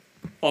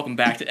Welcome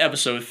back to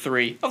episode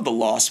 3 of the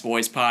Lost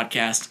Boys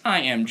podcast. I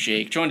am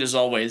Jake, joined as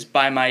always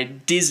by my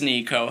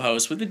Disney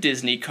co-host with the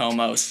Disney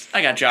Comos.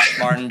 I got Josh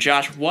Martin.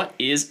 Josh, what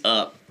is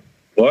up?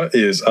 What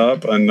is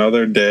up?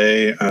 Another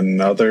day,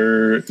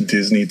 another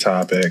Disney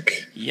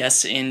topic.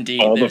 Yes,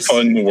 indeed. All the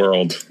fun in the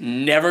world.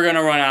 Never going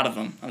to run out of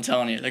them, I'm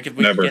telling you. Like if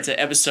we get to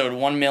episode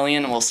 1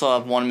 million, we'll still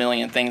have 1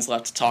 million things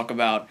left to talk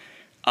about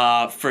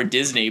for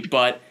Disney.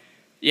 But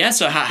yeah,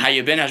 so how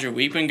you been? How's your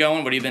week been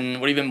going? What have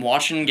you been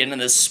watching? Getting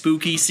into this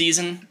spooky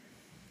season?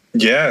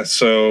 Yeah,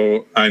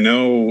 so I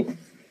know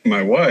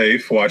my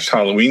wife watched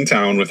Halloween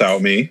Town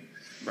without me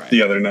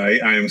the other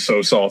night. I am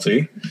so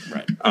salty.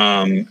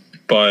 Right.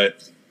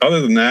 But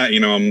other than that,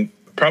 I'm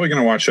probably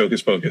going to watch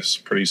Hocus Pocus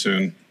pretty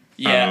soon.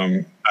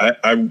 Yeah.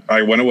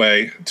 I went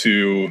away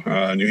to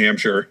New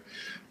Hampshire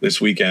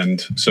this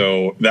weekend,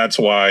 so that's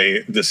why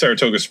the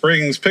Saratoga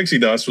Springs Pixie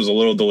Dust was a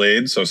little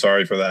delayed. So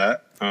sorry for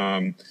that.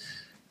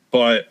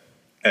 But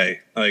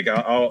hey, like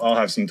I'll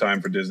have some time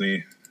for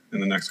Disney in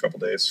the next couple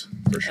days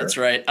for sure. That's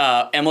right.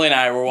 Emily and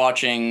I were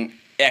watching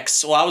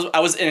I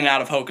was in and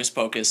out of Hocus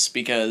Pocus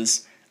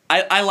because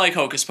I like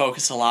Hocus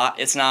Pocus a lot.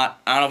 It's not,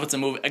 I don't know if it's a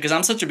movie, because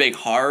I'm such a big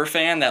horror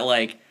fan that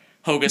like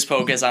Hocus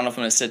Pocus, I don't know if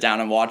I'm going to sit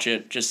down and watch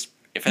it just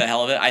for the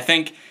hell of it. I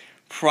think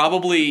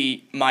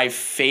probably my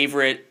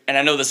favorite, and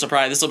I know this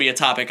will be a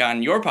topic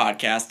on your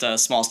podcast,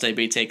 Small State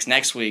Beat Takes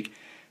next week,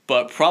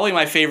 but probably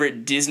my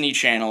favorite Disney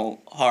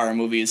Channel horror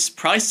movie is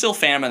probably still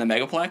Phantom and the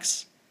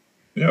Megaplex.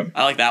 Yeah,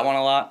 I like that one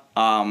a lot.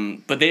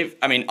 But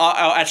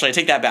actually, I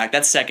take that back.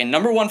 That's second.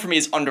 Number one for me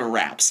is Under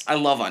Wraps. I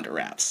love Under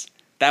Wraps.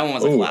 That one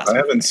was a classic. I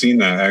haven't seen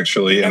that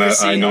actually, and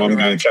I know I'm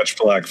going to catch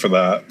flack for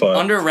that. But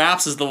Under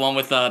Wraps is the one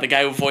with the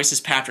guy who voices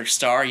Patrick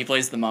Star. He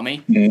plays the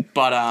mummy. Mm-hmm.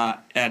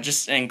 But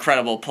just an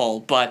incredible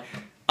pull. But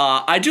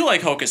I do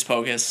like Hocus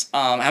Pocus.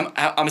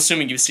 I'm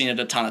assuming you've seen it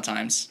a ton of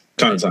times.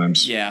 Ton of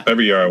times. Yeah.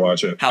 Every year I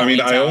watch it.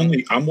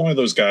 Halloween I'm one of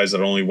those guys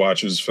that only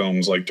watches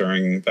films like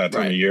during that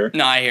time of year.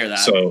 No, I hear that.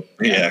 So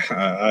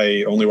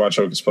I only watch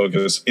Hocus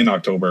Pocus in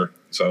October.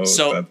 So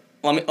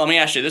let me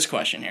ask you this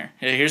question here.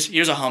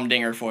 Here's a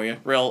humdinger for you.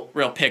 Real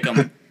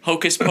pick'em.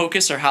 Hocus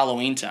Pocus or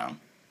Halloween Town?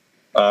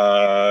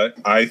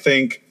 I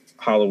think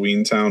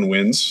Halloween Town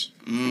wins.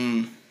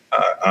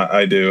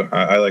 I do.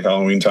 I like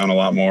Halloween Town a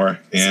lot more,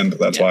 and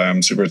that's why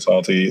I'm super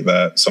salty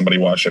that somebody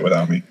watched it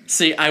without me.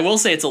 See, I will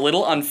say it's a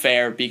little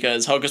unfair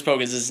because Hocus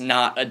Pocus is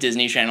not a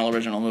Disney Channel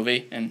original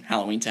movie, and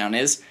Halloween Town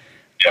is.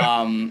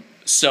 Yeah.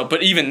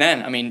 But even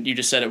then, I mean, you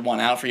just said it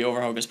won out for you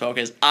over Hocus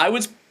Pocus. I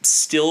would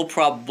still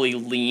probably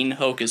lean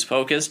Hocus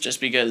Pocus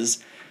just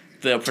because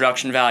the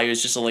production value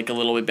is just like a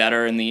little bit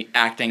better, and the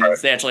acting,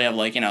 they actually have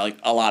like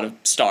a lot of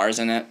stars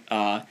in it.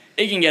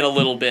 It can get a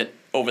little bit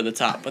over the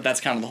top, but that's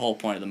kind of the whole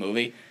point of the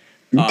movie.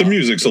 The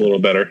music's a little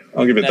better.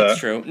 I'll give it that. That's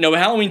true. No, but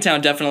Halloween Town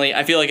definitely,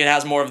 I feel like it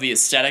has more of the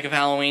aesthetic of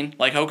Halloween.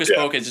 Like Hocus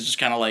Pocus is just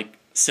kind of like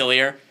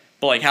sillier,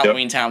 but like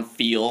Halloween Town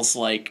feels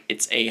like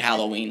it's a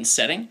Halloween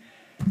setting.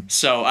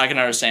 So I can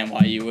understand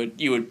why you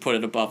would put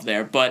it above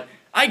there. But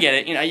I get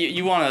it.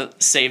 You want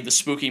to save the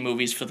spooky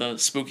movies for the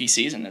spooky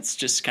season. It's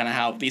just kind of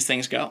how these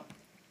things go.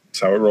 That's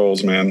how it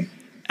rolls, man.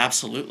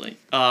 Absolutely.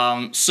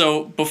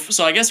 So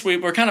I guess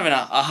we're kind of in a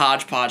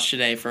hodgepodge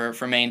today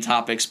for main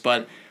topics,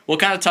 but we'll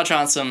kind of touch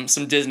on some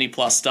Disney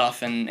Plus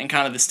stuff and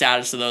kind of the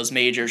status of those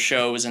major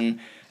shows and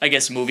I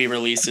guess movie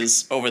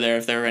releases over there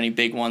if there are any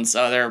big ones.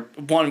 There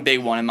one big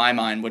one in my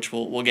mind, which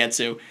we'll get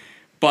to.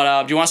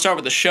 But do you want to start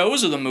with the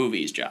shows or the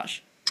movies,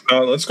 Josh?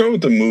 Let's go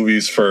with the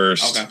movies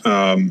first. Okay.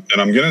 And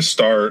I'm going to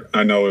start.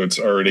 I know it's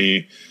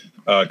already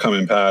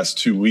coming past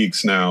 2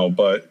 weeks now,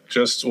 but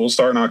we'll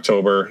start in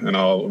October and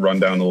I'll run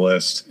down the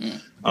list.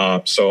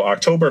 So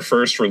October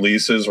 1st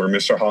releases were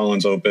Mr.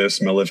 Holland's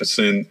Opus,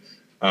 Maleficent,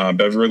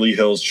 Beverly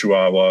Hills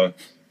Chihuahua,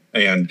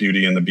 and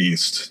Beauty and the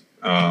Beast,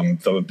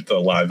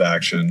 the live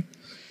action.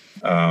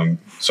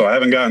 So I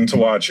haven't gotten to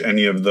watch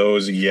any of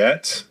those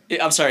yet.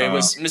 I'm sorry, it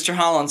was Mr.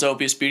 Holland's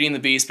Opus, Beauty and the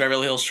Beast,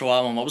 Beverly Hills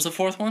Chihuahua, and what was the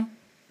fourth one?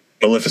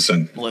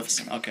 Maleficent.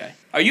 Maleficent, okay.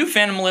 Are you a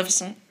fan of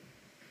Maleficent?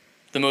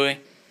 The movie?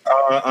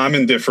 I'm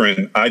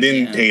indifferent. I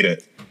didn't hate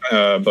it,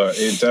 but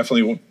it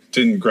definitely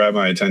didn't grab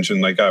my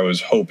attention like I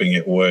was hoping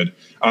it would.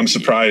 I'm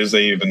surprised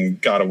they even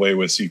got away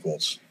with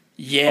sequels.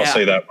 Yeah. I'll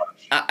say that much.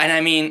 And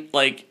I mean,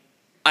 like,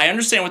 I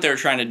understand what they were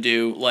trying to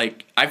do.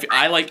 Like, I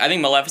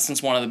think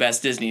Maleficent's one of the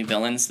best Disney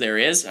villains there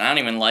is, and I don't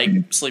even like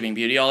Sleeping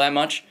Beauty all that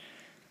much.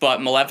 But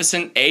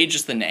Maleficent, A,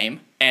 just the name,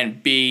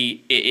 and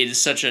B, it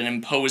is such an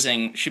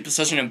imposing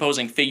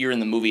figure in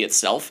the movie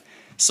itself.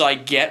 So I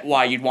get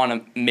why you'd want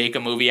to make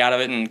a movie out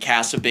of it and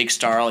cast a big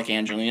star like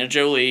Angelina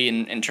Jolie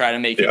and try to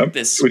make it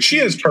this. Which she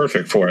is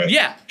perfect for it.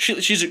 Yeah,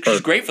 she's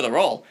great for the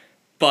role,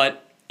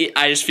 but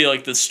I just feel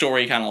like the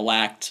story kind of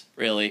lacked,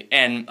 really.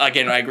 And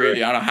again, I agree with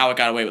you. I don't know how it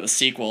got away with a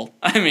sequel.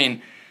 I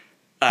mean,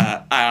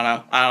 I don't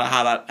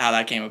know how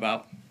that came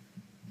about.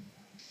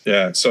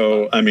 Yeah.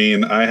 So I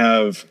mean, I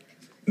have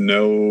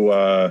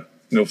no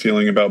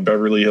feeling about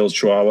Beverly Hills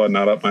Chihuahua.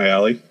 Not up my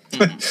alley.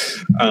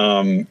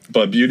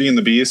 But Beauty and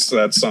the Beast,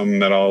 that's something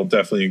that I'll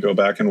definitely go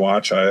back and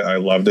watch. I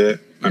loved it.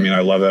 I mean,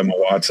 I love Emma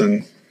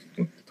Watson.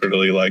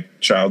 really like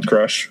child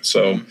crush.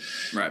 So,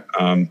 Right.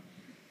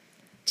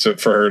 So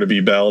for her to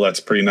be Belle, that's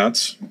pretty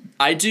nuts.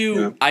 I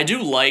do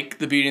like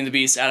the Beauty and the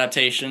Beast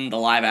adaptation, the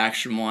live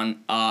action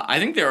one. I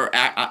think there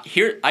are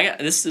here. I got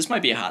this. This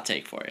might be a hot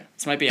take for you.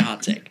 This might be a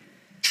hot take.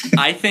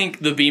 I think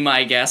the Be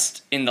My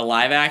Guest in the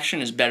live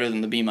action is better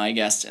than the Be My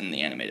Guest in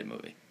the animated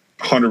movie.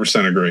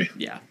 100% agree.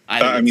 Yeah,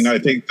 I mean, I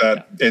think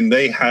that, and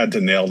they had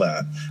to nail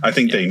that. I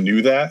think they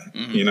knew that,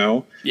 you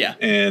know. Yeah.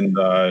 And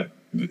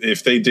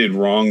if they did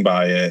wrong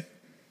by it,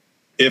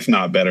 if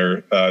not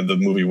better, the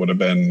movie would have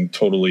been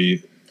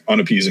totally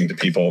unappeasing to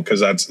people, because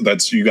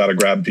that's you got to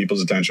grab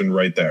people's attention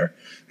right there,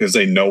 because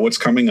they know what's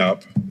coming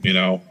up. You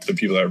know, the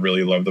people that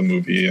really love the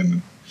movie,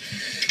 and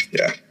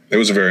yeah, it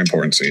was a very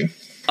important scene.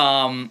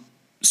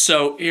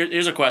 So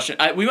here's a question.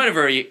 I might have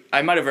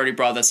already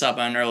brought this up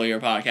on an earlier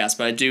podcast,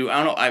 but I don't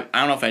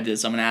know if I did.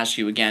 So I'm going to ask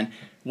you again.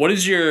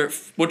 What's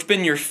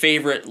been your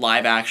favorite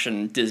live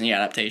action Disney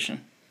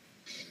adaptation?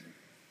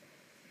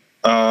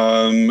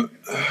 I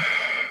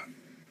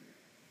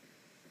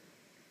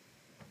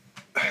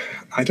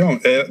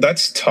don't.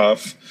 That's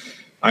tough.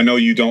 I know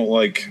you don't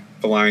like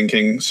The Lion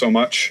King so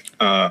much.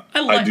 I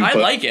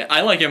like it.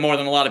 I like it more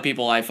than a lot of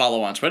people I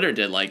follow on Twitter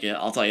did like it.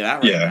 I'll tell you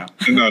that right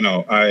now.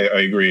 No, I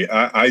agree.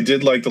 I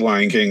did like The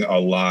Lion King a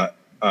lot.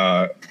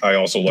 I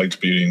also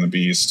liked Beauty and the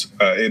Beast.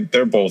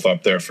 They're both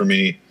up there for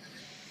me.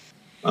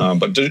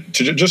 But to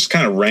just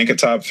kind of rank a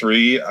top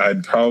three,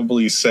 I'd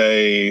probably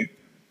say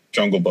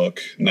Jungle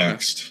Book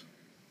next,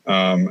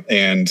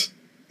 and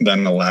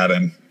then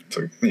Aladdin.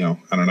 So, you know,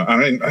 I don't know.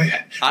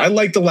 I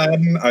liked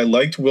Aladdin. I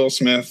liked Will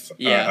Smith.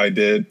 Yeah, I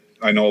did.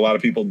 I know a lot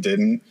of people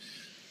didn't,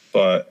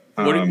 but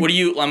what do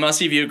you? I'm gonna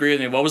see if you agree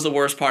with me. What was the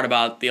worst part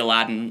about the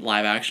Aladdin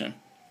live action?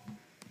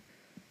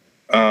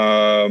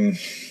 I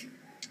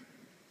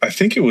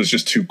think it was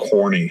just too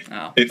corny.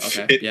 Oh,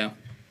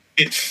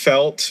 it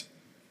felt,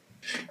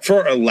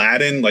 for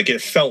Aladdin, like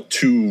it felt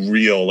too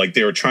real. Like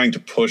they were trying to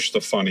push the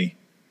funny,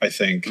 I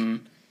think.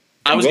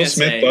 Will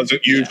Smith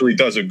usually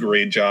does a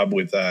great job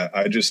with that.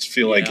 I just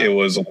feel like it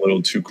was a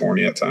little too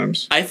corny at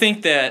times. I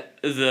think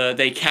that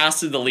they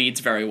casted the leads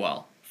very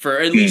well. For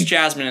at least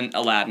Jasmine and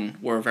Aladdin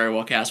were very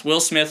well cast.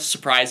 Will Smith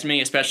surprised me,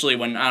 especially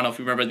when, I don't know if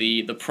you remember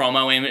the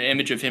promo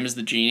image of him as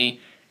the genie,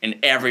 and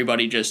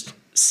everybody just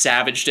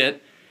savaged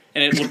it,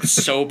 and it looked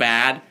so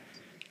bad.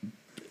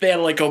 They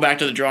had to go back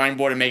to the drawing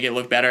board and make it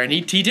look better, and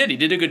he did. He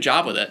did a good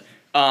job with it.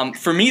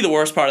 For me, the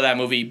worst part of that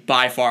movie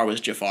by far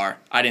was Jafar.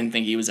 I didn't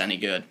think he was any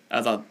good.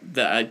 I thought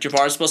that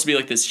Jafar is supposed to be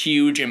like this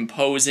huge,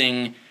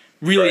 imposing,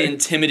 really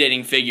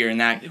intimidating figure, and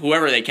that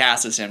whoever they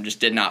cast as him just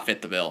did not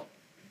fit the bill.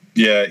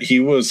 Yeah, he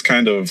was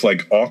kind of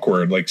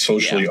awkward,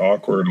 socially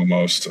awkward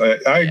almost.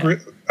 I agree.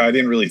 I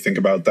didn't really think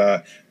about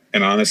that.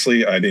 And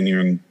honestly, I didn't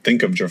even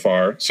think of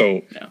Jafar.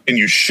 So, and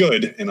you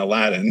should in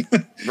Aladdin.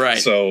 Right.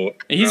 So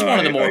he's one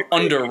of the more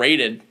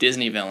underrated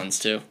Disney villains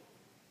too.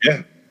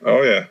 Yeah.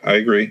 Oh yeah, I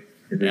agree.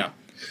 Yeah.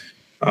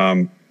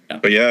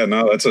 But yeah,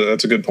 no, that's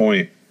a good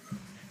point.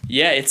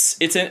 Yeah,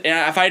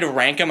 if I had to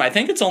rank them, I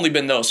think it's only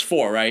been those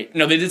four, right?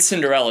 No, they did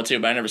Cinderella too,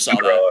 but I never saw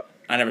that.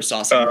 I never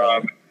saw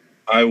Cinderella.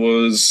 I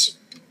was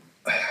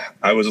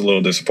a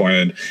little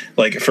disappointed.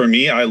 For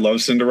me, I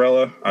love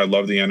Cinderella. I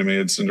love the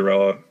animated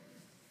Cinderella.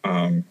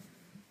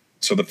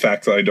 So the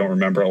fact that I don't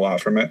remember a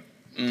lot from it,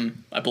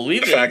 I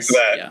believe the fact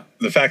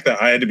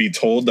that I had to be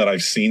told that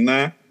I've seen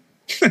that.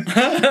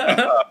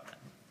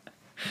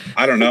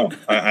 I don't know.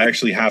 I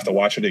actually have to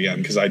watch it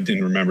again because I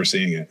didn't remember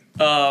seeing it.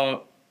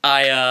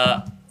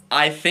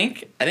 I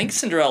think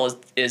Cinderella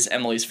is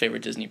Emily's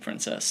favorite Disney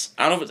princess.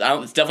 I don't know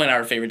if it's definitely not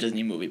her favorite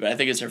Disney movie, but I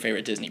think it's her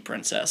favorite Disney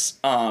princess.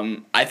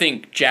 I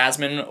think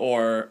Jasmine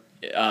or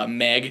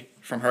Meg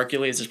from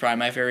Hercules is probably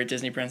my favorite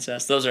Disney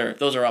princess. Those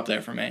are up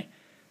there for me.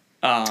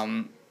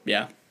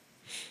 Yeah,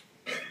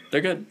 they're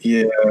good.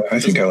 Yeah,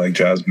 I think I like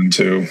Jasmine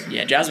too.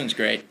 Yeah, Jasmine's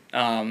great.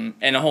 And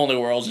A Whole New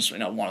World is just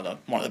one of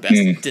the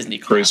best Disney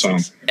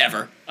classics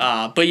ever.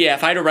 But yeah,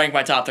 if I had to rank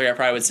my top three, I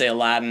probably would say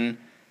Aladdin,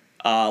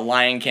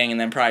 Lion King, and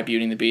then probably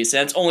Beauty and the Beast.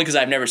 And that's only because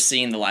I've never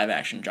seen the live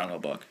action Jungle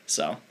Book,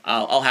 so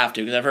I'll have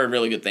to because I've heard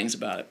really good things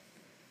about it.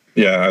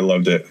 Yeah, I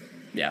loved it.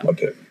 Yeah, loved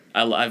it.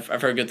 I've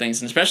heard good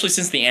things, and especially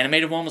since the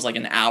animated one was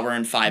an hour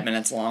and 5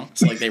 minutes long,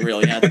 so they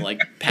really had to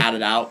pad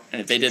it out. And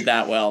if they did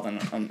that well,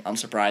 then I'm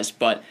surprised.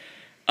 But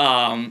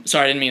sorry,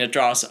 I didn't mean to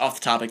draw us off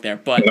the topic there.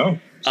 But no,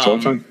 it's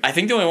totally fine. I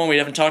think the only one we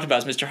haven't talked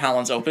about is Mr.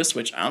 Holland's Opus,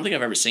 which I don't think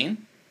I've ever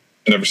seen.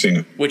 Never seen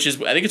it. Which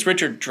is, I think it's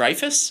Richard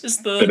Dreyfuss is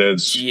the. It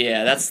is.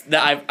 Yeah, that's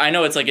that. I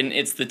know it's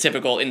it's the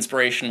typical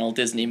inspirational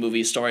Disney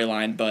movie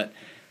storyline, but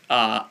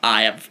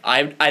I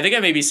think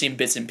I've maybe seen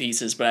bits and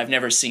pieces, but I've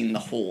never seen the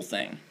whole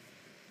thing.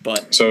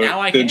 But so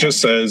now I can. It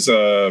just says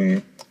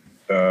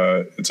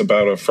it's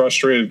about a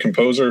frustrated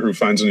composer who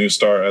finds a new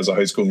star as a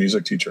high school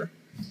music teacher.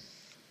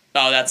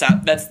 Oh,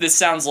 this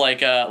sounds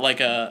like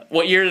a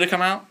what year did it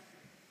come out?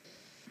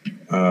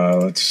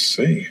 Let's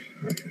see.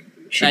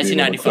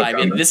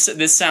 1995.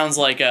 This sounds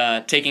like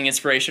taking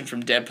inspiration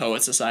from Dead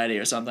Poet Society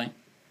or something.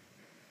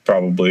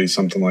 Probably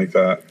something like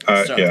that.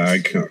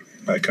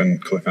 Yeah, I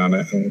couldn't click on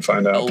it and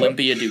find out.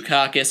 Olympia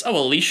Dukakis.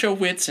 Oh, Alicia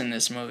Witt's in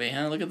this movie,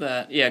 huh? Look at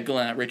that. Yeah,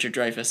 Glenn, Richard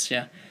Dreyfuss,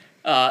 yeah.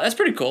 That's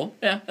pretty cool.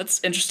 Yeah,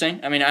 that's interesting.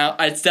 I mean,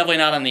 it's definitely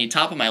not on the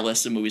top of my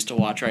list of movies to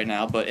watch right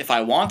now, but if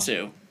I want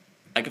to,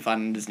 I can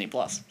find it on Disney+.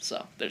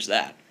 So there's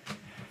that.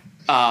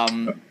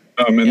 And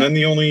then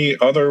the only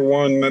other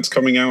one that's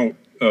coming out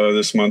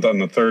this month on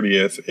the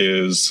 30th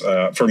is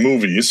for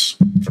movies.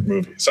 For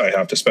movies, I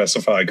have to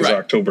specify because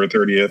October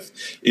 30th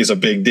is a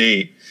big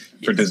date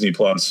for Disney+.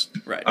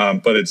 Right.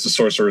 But it's The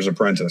Sorcerer's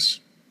Apprentice.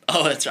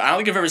 Oh, that's right. I don't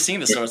think I've ever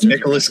seen The Sorcerer's Apprentice.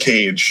 Nicolas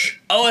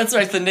Cage. Oh, that's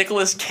right. The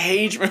Nicolas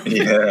Cage movie.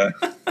 Yeah.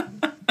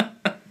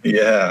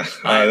 Yeah.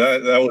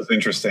 That was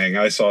interesting.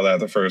 I saw that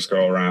the first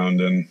go around,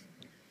 and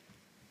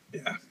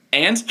yeah.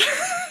 And?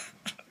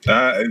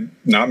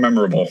 Not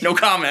memorable. No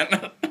comment.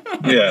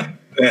 Yeah,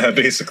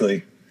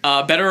 basically.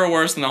 Better or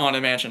worse than The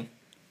Haunted Mansion?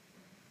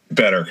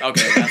 Better.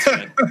 Okay, that's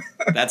good.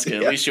 That's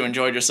good. Yeah. At least you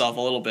enjoyed yourself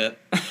a little bit.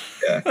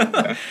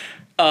 Yeah.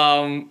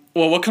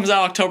 Well, what comes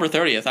out October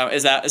 30th?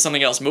 Is that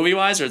something else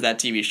movie-wise, or is that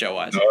TV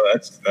show-wise? No,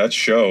 that's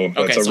show.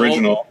 That's okay,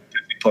 original.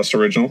 Disney Plus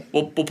original.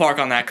 We'll park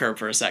on that curve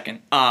for a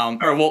second.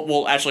 Or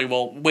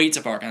we'll wait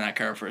to park on that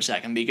curve for a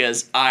second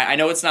because I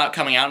know it's not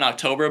coming out in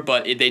October,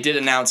 but they did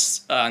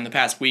announce in the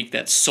past week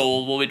that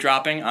Soul will be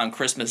dropping on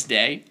Christmas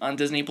Day on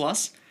Disney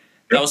Plus.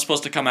 That was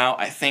supposed to come out,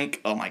 I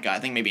think, I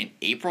think maybe in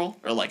April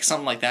or like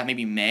something like that,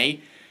 maybe May.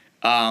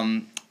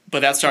 But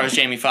that stars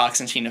Jamie Foxx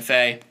and Tina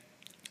Fey,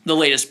 the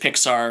latest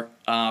Pixar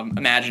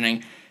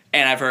Imagining.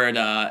 And I've heard,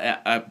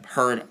 I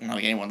don't know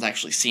if anyone's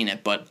actually seen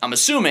it, but I'm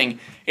assuming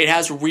it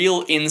has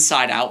real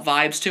Inside Out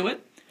vibes to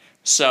it.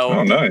 So,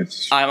 oh,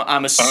 nice.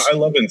 I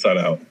love Inside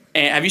Out.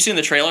 And have you seen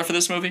the trailer for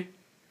this movie?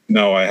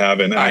 No, I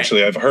haven't.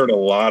 Actually, I've heard a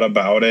lot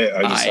about it.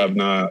 I just have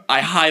not.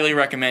 I highly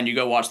recommend you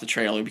go watch the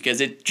trailer because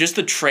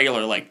the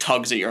trailer like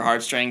tugs at your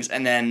heartstrings,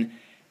 and then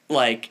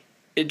like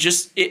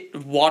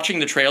watching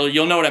the trailer,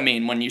 you'll know what I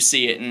mean when you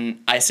see it.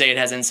 And I say it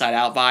has Inside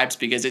Out vibes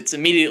because it's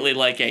immediately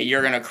like a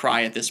you're gonna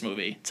cry at this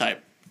movie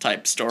type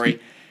story.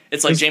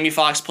 It's like Jamie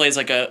Foxx plays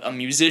like a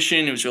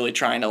musician who's really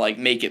trying to like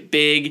make it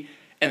big,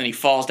 and then he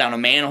falls down a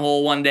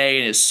manhole one day,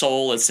 and his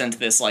soul is sent to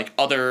this like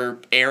other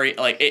area.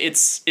 Like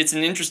it's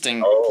an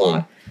interesting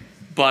plot.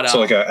 But, so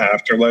like an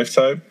afterlife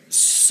type?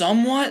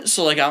 Somewhat.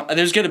 So like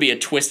there's going to be a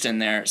twist in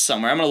there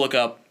somewhere. I'm going to look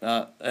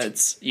up,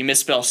 you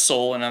misspell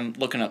soul, and I'm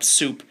looking up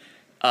soup,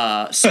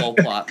 soul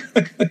plot.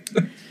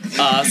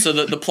 So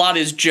the plot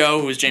is Joe,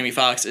 who is Jamie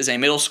Foxx, is a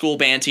middle school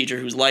band teacher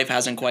whose life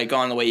hasn't quite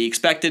gone the way he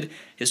expected.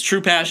 His true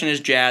passion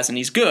is jazz, and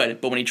he's good,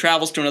 but when he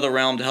travels to another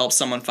realm to help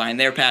someone find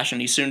their passion,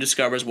 he soon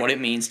discovers what it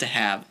means to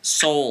have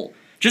soul.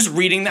 Just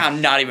reading that,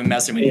 I'm not even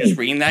messing with you, just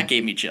reading that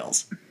gave me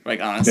chills. Like,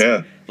 honestly.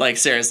 Yeah. Like,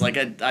 seriously,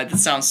 it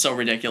sounds so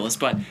ridiculous,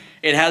 but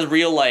it has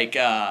real, like,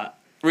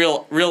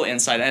 real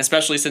insight, and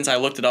especially since I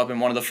looked it up in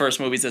one of the first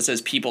movies that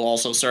says people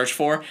also search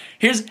for.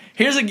 Here's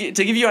to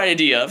give you an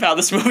idea of how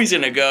this movie's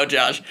gonna go,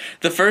 Josh.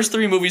 The first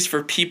 3 movies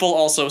for people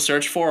also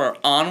search for are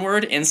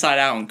Onward, Inside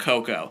Out, and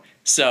Coco.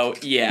 So,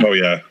 yeah. Oh,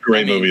 yeah.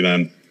 Great movie,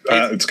 then.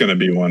 It's gonna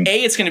be one.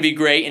 A, it's gonna be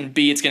great, and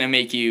B, it's gonna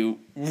make you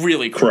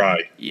really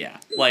cry. Yeah.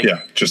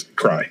 Just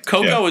cry.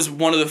 Coco is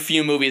one of the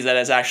few movies that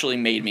has actually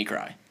made me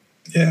cry.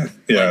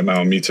 Yeah,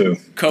 no, me too.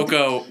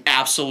 Coco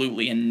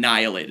absolutely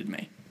annihilated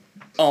me.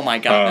 Oh my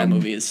god, that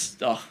movie is.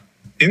 Oh.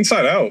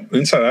 Inside Out,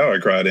 I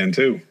cried in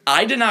too.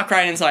 I did not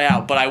cry in Inside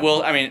Out, but I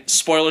will. I mean,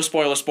 spoiler.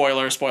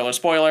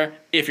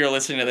 If you're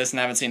listening to this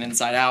and haven't seen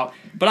Inside Out,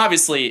 but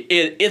obviously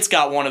it's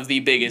got one of the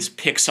biggest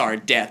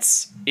Pixar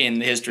deaths in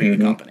the history of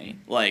the company.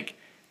 Like,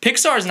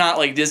 Pixar is not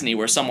like Disney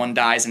where someone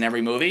dies in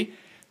every movie,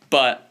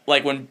 but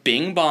like when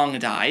Bing Bong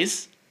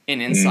dies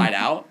in Inside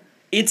Out,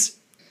 it's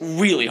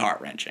really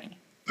heart-wrenching.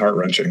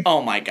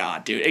 Oh my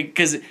god, dude!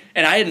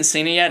 And I hadn't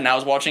seen it yet, and I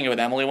was watching it with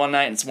Emily one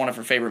night. And it's one of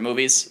her favorite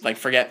movies. Like,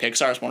 forget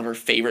Pixar; it's one of her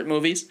favorite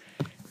movies.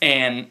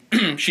 And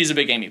she's a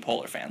big Amy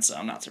Poehler fan, so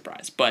I'm not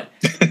surprised. But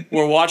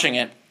we're watching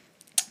it,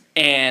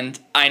 and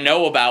I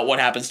know about what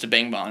happens to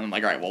Bing Bong. I'm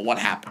like, all right, well, what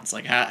happens?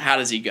 Like, how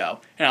does he go?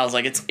 And I was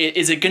like,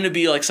 is it going to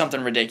be like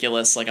something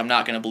ridiculous? Like, I'm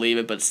not going to believe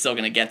it, but it's still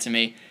going to get to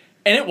me.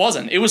 And it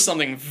wasn't. It was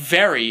something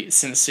very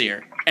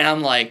sincere. And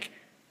I'm like,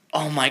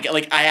 oh my god!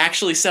 Like, I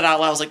actually said out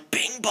loud, I was like,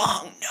 Bing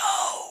Bong, no!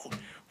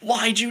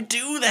 Why'd you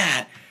do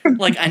that?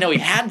 Like, I know he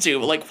had to,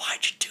 but like,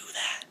 why'd you do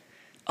that?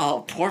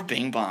 Oh, poor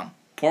Bing Bong.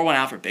 Pour one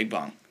out for Bing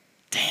Bong.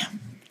 Damn.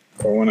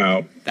 Pour one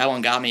out. That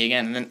one got me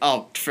again. And then,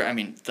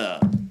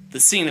 the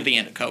scene at the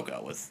end of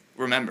Coco with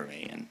Remember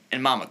Me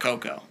and Mama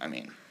Coco. I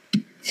mean,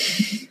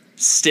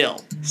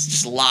 still, it's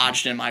just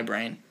lodged in my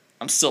brain.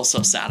 I'm still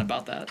so sad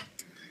about that.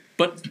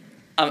 But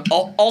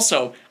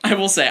also, I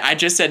will say, I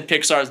just said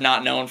Pixar is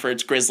not known for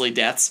its grisly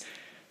deaths.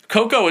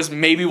 Coco is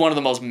maybe one of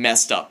the most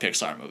messed up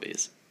Pixar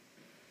movies.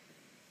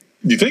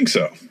 You think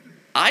so?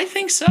 I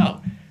think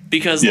so.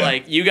 Because,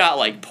 like, you got,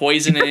 like,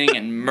 poisoning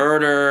and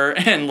murder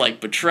and,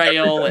 like,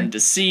 betrayal and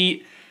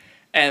deceit.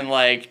 And,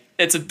 like,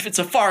 it's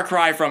a far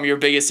cry from your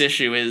biggest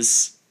issue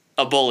is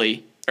a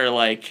bully. Or,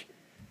 like,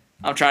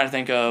 I'm trying to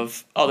think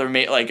of other,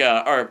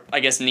 or I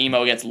guess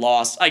Nemo gets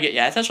lost.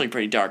 It's actually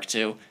pretty dark,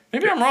 too.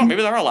 Maybe I'm wrong.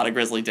 Maybe there are a lot of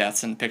grisly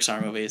deaths in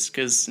Pixar movies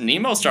because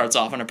Nemo starts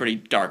off in a pretty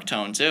dark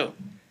tone too.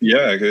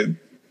 Yeah,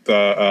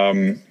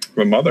 the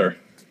mother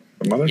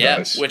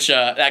dies. Which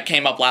that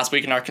came up last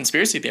week in our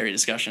conspiracy theory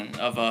discussion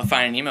of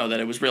Finding Nemo, that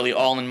it was really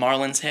all in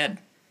Marlin's head,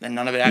 that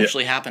none of it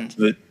actually happened.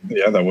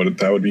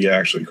 That would be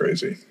actually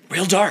crazy.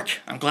 Real dark.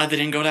 I'm glad they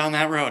didn't go down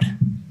that road.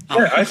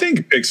 Yeah, I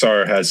think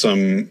Pixar has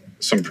some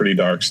pretty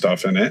dark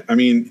stuff in it. I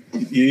mean,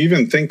 you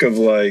even think of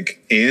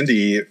like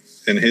Andy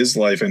and his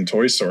life in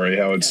Toy Story,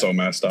 how it's so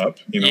messed up.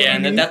 You know? Yeah,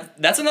 and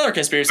that's another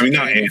conspiracy. I mean,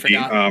 not Andy,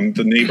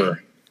 the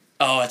neighbor.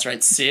 Oh, that's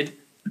right, Sid.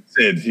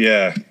 Sid,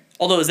 yeah.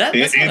 Although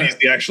Andy's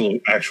the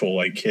actual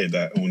like kid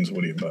that owns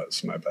Woody and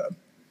Buzz. My bad.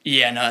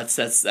 Yeah, no,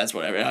 that's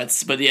whatever.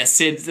 But yeah,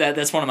 Sid.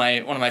 That's one of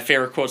my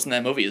favorite quotes in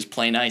that movie is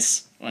 "Play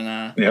nice"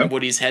 when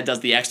Woody's head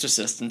does the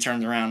Exorcist and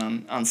turns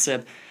around on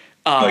Sid.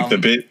 Like the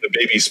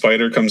baby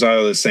spider comes out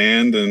of the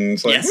sand and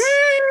it's like, yes.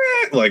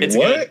 Like it's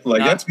what? Good.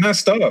 Like that's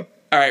messed up.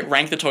 All right,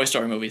 rank the Toy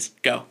Story movies.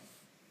 Go.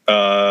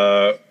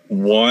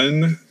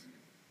 1,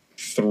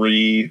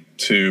 3,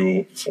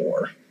 2,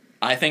 4.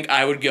 I think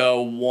I would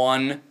go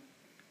 1.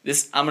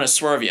 I'm gonna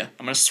swerve you.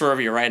 I'm gonna swerve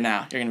you right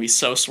now. You're gonna be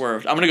so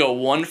swerved. I'm gonna go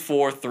 1,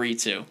 4, 3,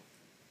 2.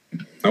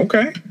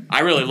 Okay. I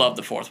really loved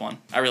the fourth one.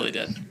 I really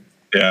did.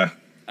 Yeah.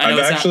 I've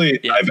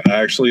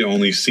actually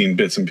only seen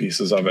bits and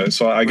pieces of it,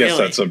 so I guess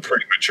that's a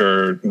pretty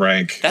mature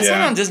rank. That's not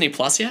on Disney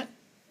Plus yet?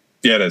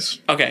 Yeah, it is.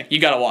 Okay, you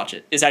gotta watch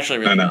it. It's actually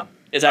really funny.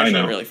 It's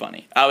actually really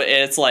funny.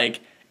 It's like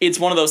it's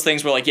one of those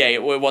things where like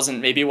it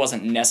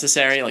wasn't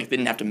necessary, like they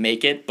didn't have to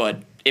make it,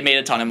 but it made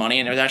a ton of money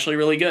and it was actually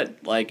really good.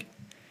 Like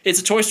it's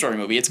a Toy Story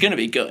movie. It's gonna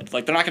be good.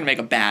 Like they're not gonna make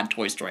a bad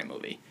Toy Story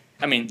movie.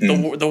 I mean,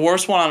 the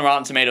worst one on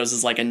Rotten Tomatoes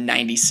is like a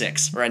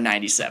 96 or a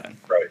 97.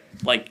 Right.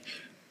 Like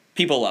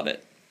people love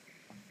it.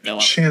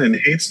 Shannon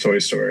hates Toy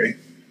Story.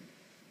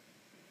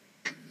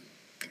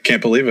 Can't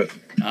believe it.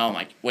 Oh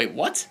my! Wait,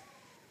 what?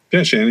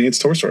 Yeah, Shannon hates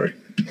Toy Story.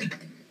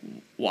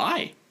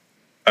 Why?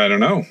 I don't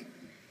know.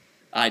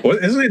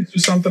 Isn't it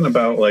just something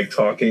about like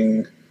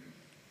talking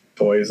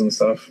toys and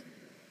stuff?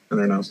 I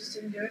don't know. It just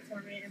didn't do it for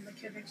me, and the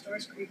kid next door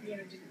is creepy,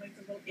 and I didn't like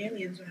the little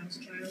aliens when I was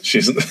a child.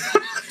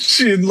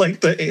 She didn't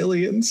like the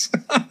aliens.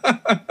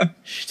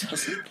 She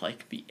doesn't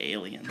like the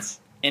aliens,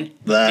 and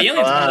the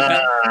aliens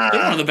are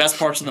one of the best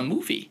parts of the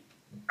movie.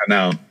 I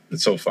know.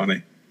 It's so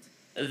funny.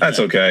 That's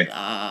okay.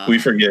 We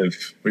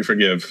forgive,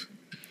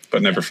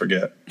 but never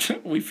forget.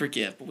 We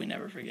forgive, but we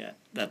never forget.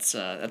 That's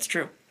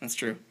true. That's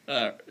true.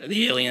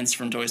 The aliens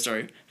from Toy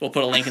Story. We'll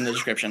put a link in the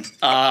description.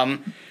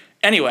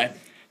 Anyway,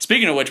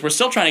 speaking of which, we're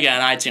still trying to get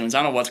on iTunes.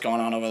 I don't know what's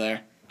going on over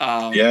there.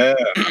 Yeah,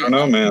 I don't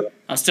know, man.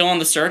 I'm still on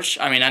the search.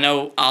 I mean, I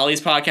know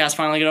Ollie's podcast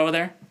finally got over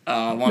there.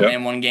 One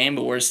man, one game,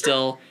 but we're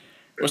still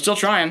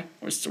trying.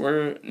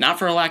 We're not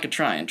for a lack of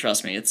trying.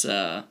 Trust me. It's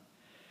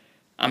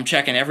I'm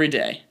checking every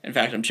day. In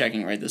fact, I'm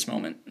checking right this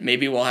moment.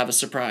 Maybe we'll have a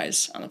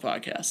surprise on the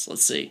podcast.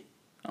 Let's see.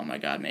 Oh my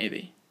God,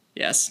 maybe.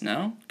 Yes?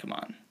 No? Come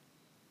on.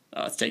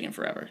 Oh, it's taking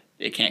forever.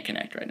 It can't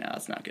connect right now.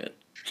 That's not good.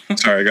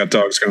 Sorry, I got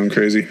dogs going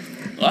crazy.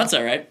 Well, that's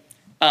all right.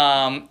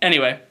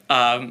 Anyway,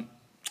 what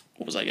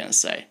was I going to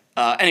say?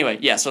 Anyway,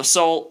 yeah, so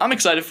Soul, I'm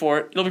excited for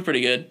it. It'll be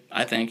pretty good,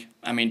 I think.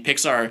 I mean,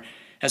 Pixar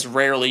has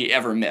rarely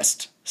ever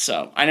missed.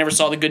 So, I never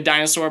saw The Good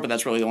Dinosaur, but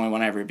that's really the only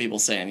one I ever heard people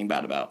say anything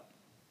bad about.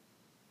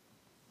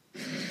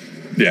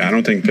 Yeah, I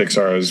don't think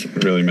Pixar has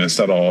really missed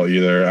at all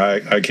either.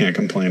 I can't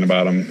complain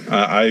about them.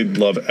 I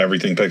love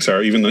everything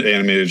Pixar, even the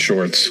animated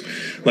shorts.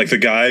 Like the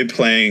guy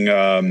playing,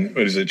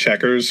 what is it,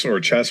 checkers or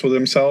chess with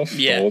himself?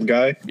 Yeah. The old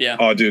guy? Yeah.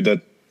 Oh, dude,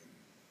 that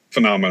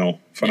phenomenal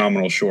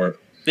short.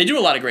 They do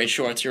a lot of great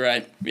shorts, you're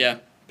right. Yeah.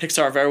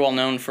 Pixar are very well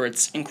known for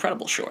its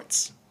incredible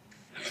shorts.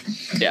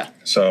 Yeah.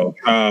 So,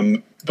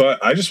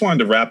 but I just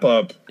wanted to wrap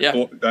up. Yeah.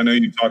 Well, I know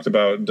you talked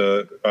about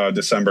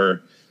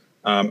December.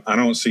 I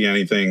don't see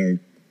anything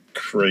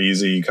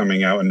crazy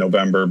coming out in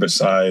November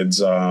besides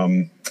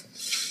Into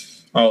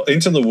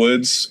the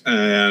Woods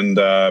and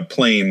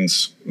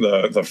Planes,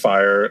 the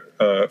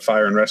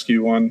fire and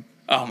rescue one.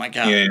 Oh my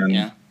God. And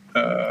yeah.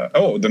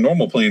 The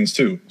normal Planes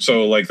too.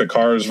 So like the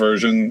Cars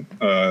version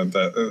of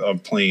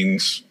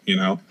Planes,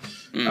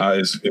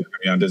 is going to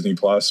be on Disney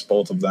Plus,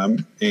 both of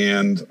them.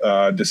 And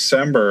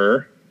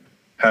December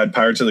had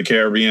Pirates of the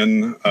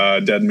Caribbean,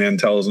 Dead Man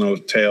Tells No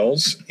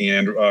Tales,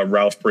 and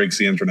Ralph Breaks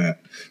the Internet.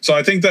 So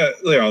I think that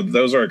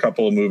those are a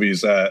couple of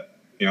movies that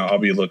I'll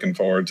be looking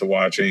forward to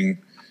watching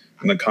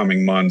in the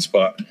coming months.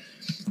 But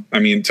I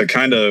mean, to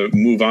kind of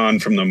move on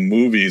from the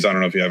movies, I don't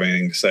know if you have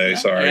anything to say. Yeah,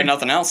 sorry, I got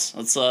nothing else.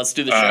 Let's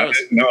do the shows.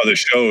 No, the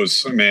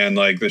shows, man.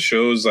 Like the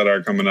shows that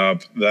are coming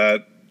up,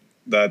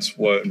 that's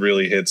what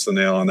really hits the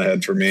nail on the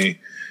head for me.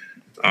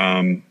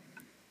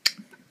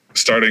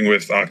 Starting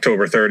with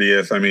October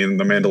 30th, I mean,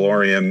 The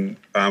Mandalorian.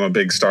 I'm a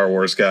big Star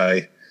Wars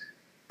guy.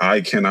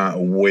 I cannot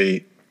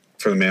wait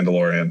for The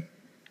Mandalorian.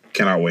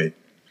 Cannot wait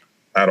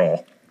at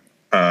all.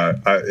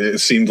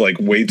 It seemed like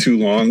way too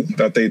long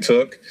that they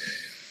took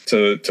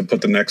to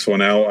put the next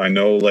one out. I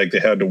know like they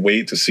had to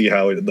wait to see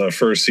how the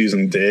first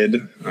season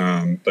did,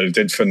 but it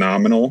did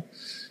phenomenal.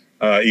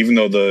 Even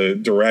though the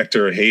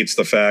director hates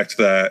the fact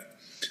that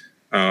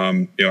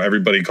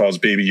Everybody calls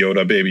Baby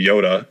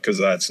Yoda because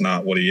that's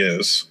not what he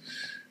is.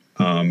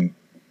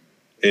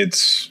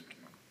 It's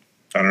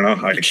I don't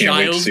know. I can't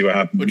wait to see what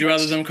happens. Would you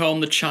rather them call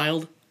him the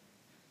child?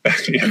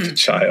 Yeah, the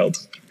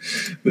child.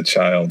 The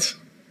child.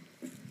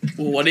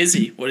 Well, what is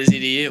he? What is he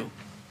to you?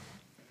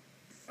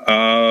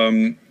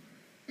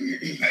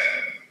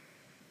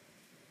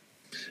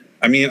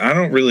 I mean, I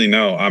don't really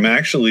know. I'm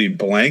actually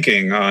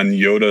blanking on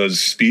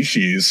Yoda's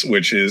species,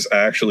 which is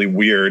actually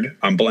weird.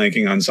 I'm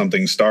blanking on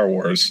something Star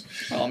Wars.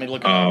 Well, let me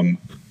look it up.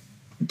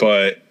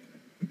 But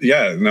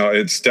yeah, no,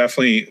 it's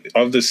definitely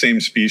of the same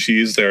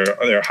species.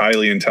 They're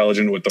highly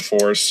intelligent with the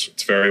Force.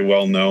 It's very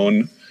well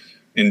known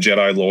in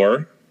Jedi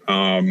lore.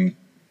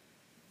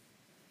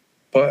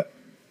 But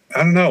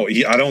I don't know.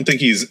 I don't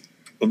think he's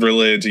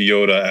related to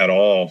Yoda at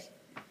all.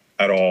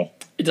 At all.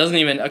 It doesn't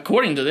even,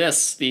 according to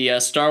this, the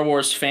Star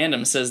Wars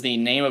fandom says the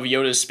name of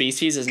Yoda's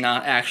species is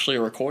not actually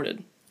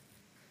recorded.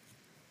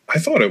 I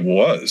thought it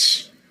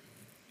was.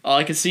 All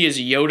I can see is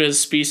Yoda's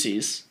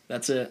species.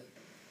 That's it.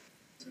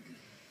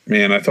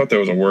 Man, I thought there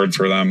was a word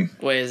for them.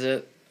 Wait, is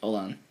it? Hold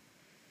on.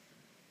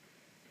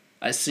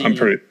 I see. I'm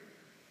pretty.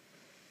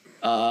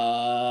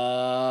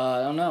 I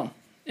don't know.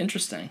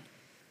 Interesting.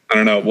 I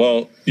don't know.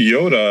 Well,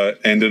 Yoda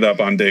ended up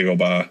on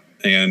Dagobah,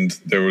 and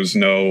there was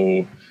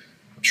no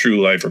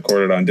true life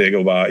recorded on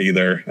Dagobah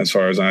either, as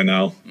far as I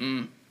know.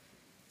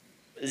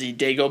 Is he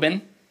Dagobin?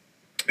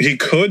 He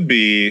could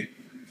be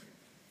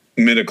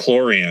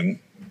midichlorian.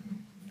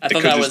 I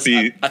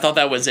thought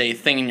that was a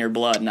thing in your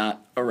blood,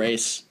 not a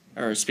race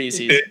or a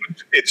species.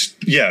 It's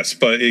yes,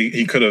 but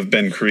he could have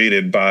been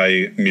created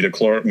by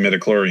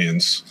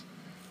midichlorians.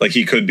 Like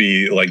he could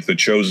be like the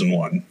chosen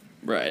one.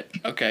 Right.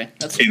 Okay,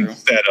 that's true.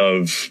 Instead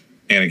of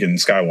Anakin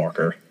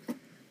Skywalker.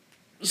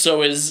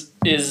 So is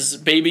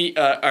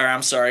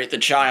the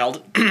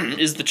child,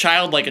 is the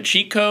child like a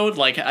cheat code?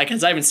 Like,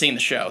 because I haven't seen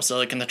the show, so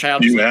like, can the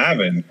child? You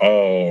haven't?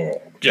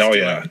 Oh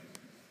yeah.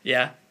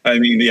 Yeah. I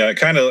mean, yeah,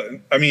 kind of.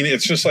 I mean,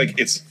 it's just like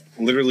it's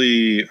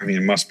literally. I mean,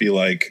 it must be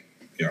like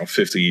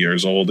 50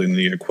 years old in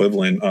the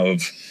equivalent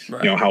of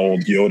how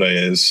old Yoda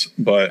is,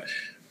 but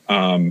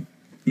young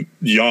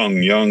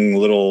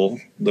little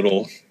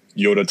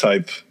Yoda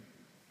type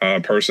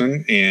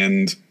person,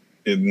 and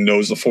it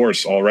knows the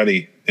Force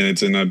already. And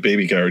it's in a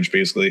baby carriage,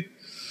 basically,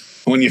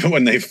 when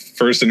they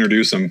first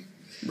introduce him.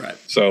 Right.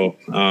 So,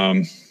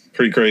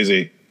 pretty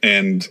crazy.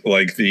 And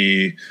like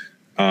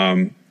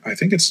I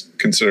think it's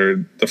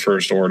considered the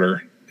First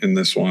Order in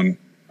this one.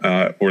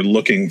 We're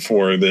looking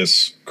for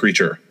this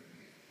creature.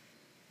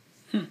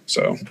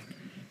 So.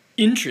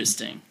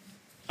 Interesting.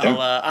 Yeah.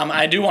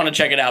 I do want to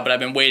check it out, but I've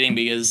been waiting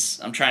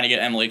because I'm trying to get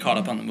Emily caught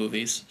up on the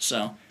movies.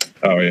 So.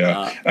 Oh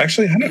yeah.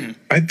 Actually,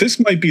 this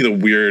might be the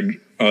weird.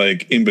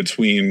 Like in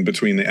between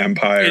the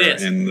Empire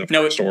and the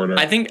First Order.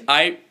 I think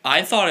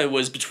I thought it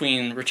was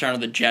between Return of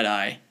the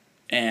Jedi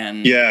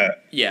and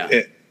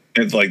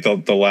it's like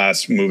the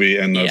last movie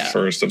and the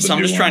first of the. So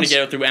I'm just trying to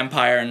get it it through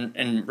Empire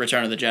and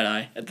Return of the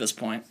Jedi at this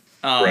point.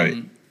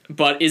 Right.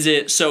 But is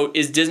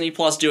Disney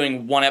Plus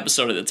doing one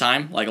episode at a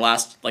time like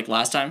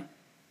last time?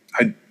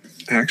 I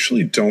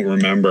actually don't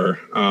remember.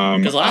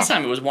 Because last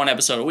time it was one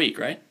episode a week,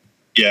 right?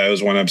 Yeah, it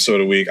was one episode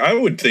a week. I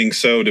would think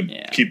so to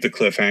keep the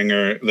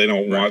cliffhanger.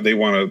 They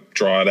want to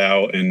draw it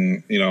out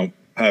and,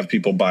 have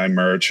people buy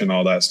merch and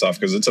all that stuff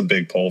because it's a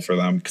big pull for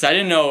them. Because I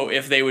didn't know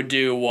if they would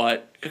do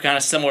kind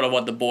of similar to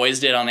what The Boys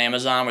did on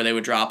Amazon, where they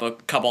would drop a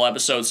couple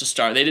episodes to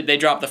start. They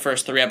dropped the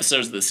first 3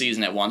 episodes of the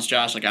season at once,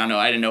 Josh. Like, I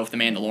didn't know if The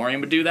Mandalorian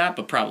would do that,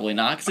 but probably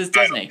not because it's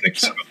Disney. I don't think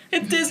so.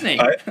 It's Disney.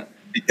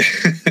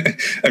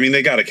 I mean,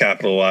 they got to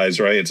capitalize,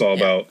 right? It's all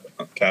about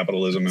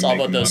capitalism. It's and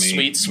all about those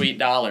money. sweet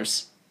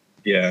dollars.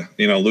 Yeah,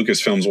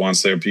 Lucasfilms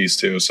wants their piece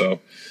too, so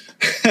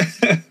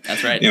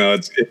that's right.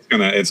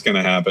 It's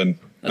gonna happen.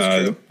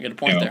 That's true. You got a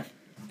point there.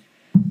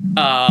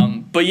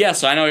 But yeah,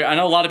 so I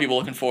know a lot of people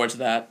looking forward to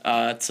that.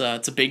 It's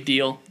a big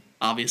deal,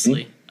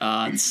 obviously.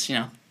 It's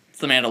it's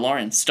The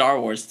Mandalorian,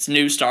 Star Wars. It's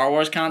new Star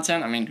Wars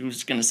content. I mean,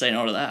 who's gonna say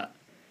no to that?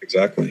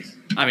 Exactly.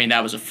 I mean,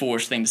 that was a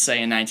foolish thing to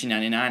say in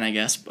 1999, I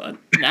guess, but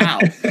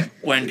now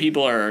when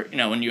people are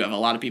when you have a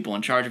lot of people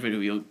in charge of it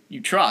who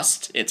you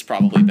trust, it's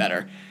probably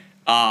better.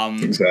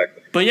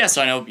 Exactly. But yes,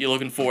 I know you're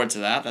looking forward to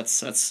that.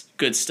 That's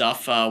good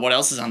stuff. What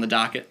else is on the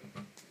docket?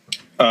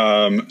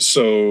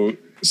 So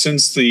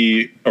since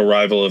the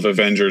arrival of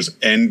Avengers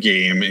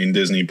Endgame in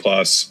Disney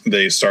Plus,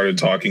 they started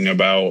talking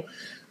about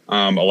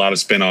a lot of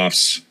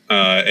spin-offs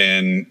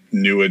and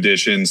new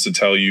additions to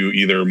tell you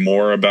either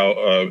more about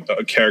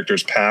a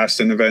character's past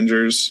in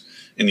Avengers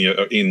in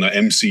the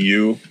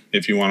MCU,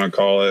 if you want to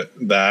call it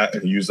that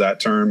and use that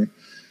term.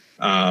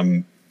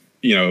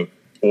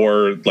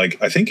 Or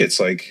like I think it's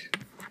like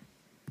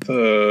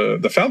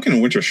the Falcon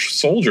and Winter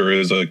Soldier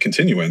is a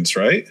continuance,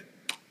 right?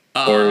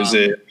 Or is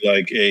it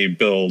like a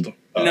build?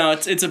 No,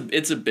 it's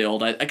a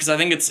build because I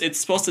think it's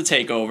supposed to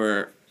take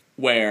over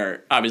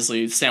where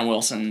obviously Sam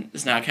Wilson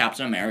is now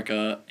Captain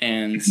America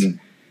and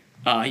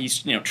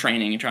he's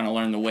training and trying to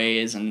learn the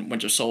ways, and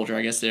Winter Soldier,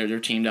 I guess they're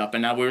teamed up,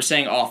 and now we were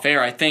saying off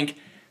air, I think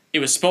it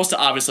was supposed to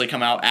obviously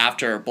come out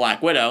after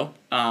Black Widow,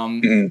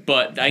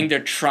 but I think they're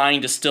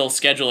trying to still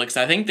schedule it because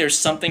I think there's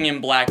something in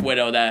Black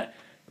Widow that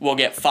will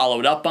get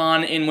followed up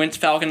on in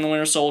Falcon and the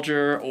Winter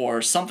Soldier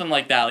or something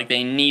like that. Like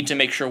they need to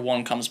make sure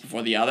one comes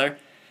before the other.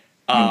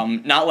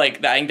 Not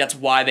like that. I think that's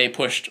why they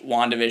pushed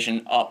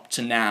WandaVision up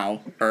to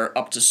now or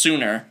up to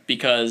sooner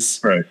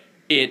because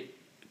it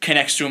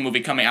connects to a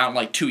movie coming out in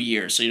like 2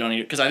 years. So you don't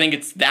need it. Because I think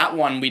it's that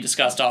one we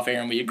discussed off air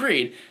and we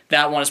agreed.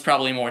 That one is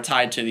probably more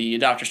tied to the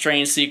Doctor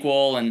Strange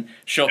sequel and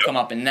she'll come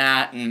up in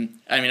that. And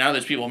I mean, I know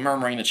there's people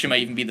murmuring that she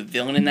might even be the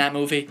villain in that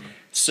movie.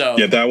 So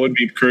yeah, that would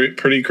be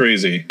pretty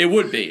crazy. It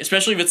would be,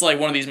 especially if it's like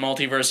one of these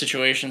multiverse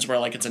situations where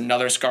like it's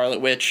another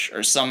Scarlet Witch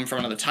or some from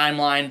another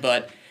timeline.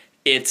 But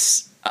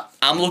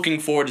I'm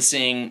looking forward to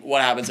seeing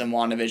what happens in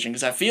WandaVision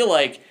because I feel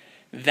like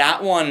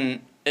that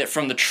one,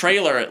 from the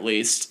trailer at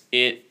least,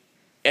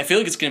 I feel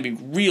like it's going to be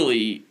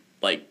really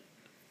like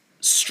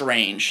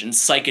strange and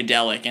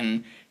psychedelic,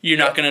 and you're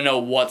not going to know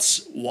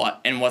what's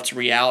what and what's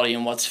reality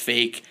and what's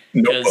fake.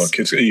 Notebook.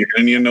 You're going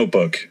to need a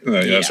notebook.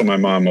 That's what my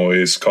mom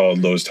always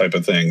called those type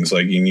of things.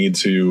 Like you need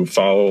to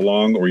follow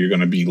along or you're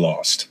going to be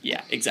lost.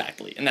 Yeah,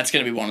 exactly. And that's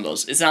going to be one of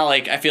those. It's not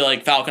like I feel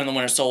like Falcon and the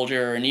Winter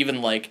Soldier and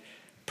even like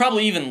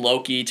probably even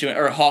Loki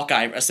or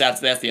Hawkeye. That's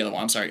the other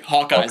one. I'm sorry.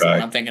 Hawkeye's the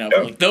one I'm thinking of.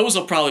 Yep. Like those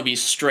will probably be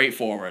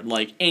straightforward,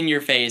 like in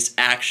your face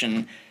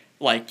action.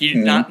 Like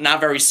you not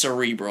very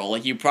cerebral.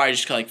 Like you probably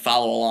just like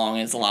follow along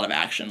and it's a lot of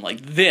action.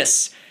 Like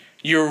this,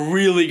 you're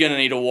really gonna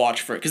need to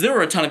watch for it because there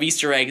were a ton of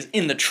Easter eggs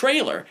in the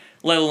trailer,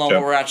 let alone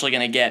what we're actually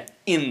gonna get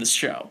in the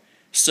show.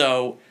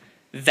 So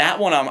that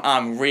one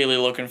I'm really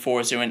looking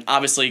forward to. And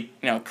obviously,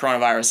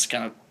 coronavirus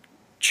kind of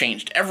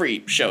changed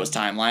every show's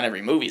timeline,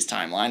 every movie's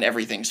timeline,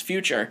 everything's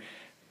future.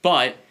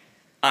 But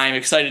I'm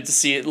excited to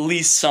see at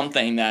least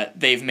something that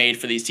they've made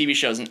for these TV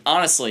shows. And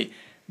honestly,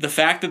 the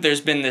fact that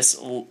there's been this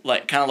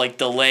kind of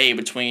delay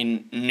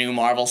between new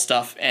Marvel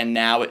stuff and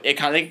now, it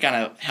kind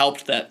of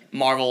helped that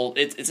Marvel,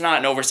 it's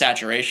not an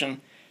oversaturation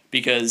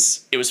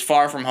because it was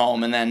Far From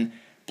Home and then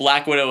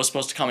Black Widow was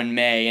supposed to come in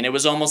May, and it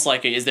was almost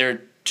like, is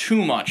there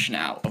too much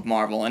now of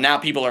Marvel? And now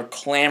people are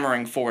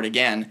clamoring for it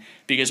again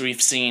because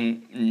we've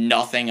seen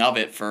nothing of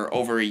it for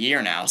over a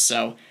year now.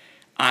 So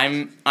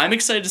I'm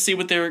excited to see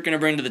what they're going to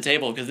bring to the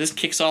table because this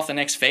kicks off the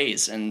next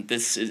phase, and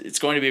it's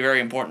going to be very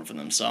important for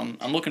them. So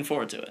I'm looking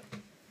forward to it.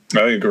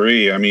 I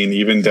agree. I mean,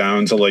 even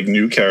down to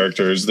new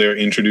characters, they're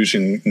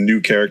introducing new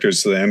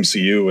characters to the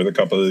MCU with a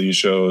couple of these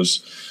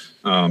shows,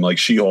 like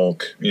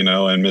She-Hulk,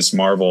 and Miss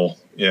Marvel.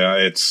 Yeah,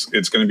 it's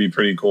going to be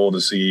pretty cool to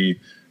see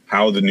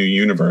how the new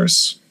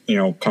universe,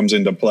 comes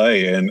into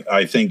play. And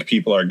I think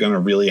people are going to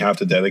really have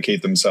to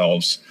dedicate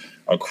themselves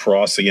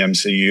across the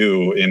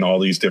MCU in all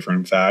these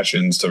different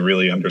fashions to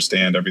really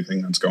understand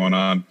everything that's going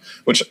on,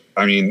 which,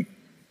 I mean,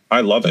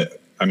 I love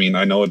it. I mean,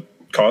 I know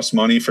it costs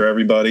money for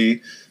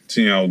everybody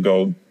to,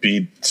 go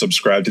be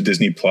subscribed to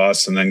Disney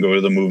Plus and then go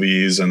to the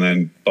movies and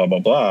then blah, blah,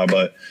 blah.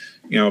 But,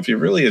 if you're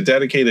really a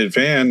dedicated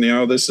fan,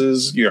 this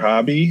is your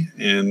hobby,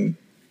 and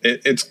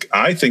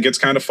I think it's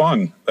kind of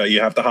fun that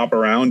you have to hop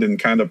around and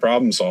kind of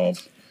problem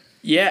solve.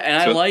 Yeah.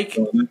 And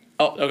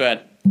go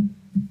ahead.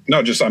 No,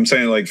 I'm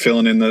saying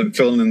filling in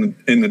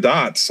the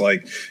dots,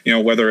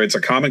 whether it's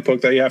a comic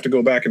book that you have to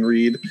go back and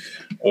read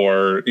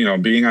or,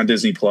 being on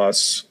Disney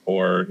Plus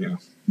or,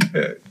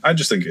 I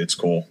just think it's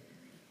cool.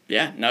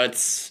 Yeah, no,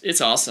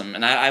 it's awesome.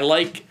 And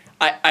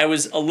I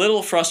was a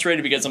little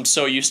frustrated because I'm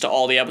so used to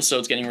all the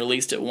episodes getting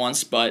released at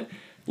once, but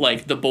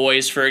The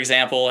Boys, for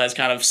example, has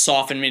kind of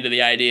softened me to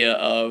the idea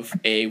of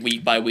a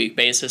week-by-week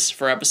basis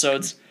for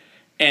episodes.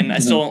 And I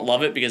still don't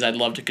love it because I'd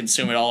love to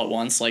consume it all at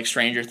once, like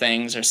Stranger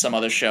Things or some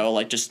other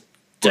show, just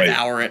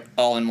devour it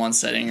all in one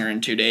sitting or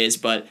in 2 days.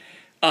 But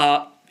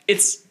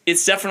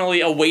it's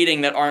definitely a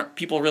waiting that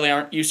people really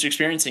aren't used to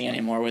experiencing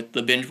anymore with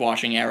the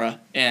binge-watching era.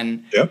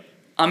 And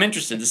I'm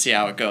interested to see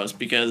how it goes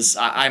because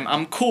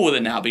I'm cool with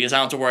it now because I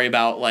don't have to worry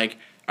about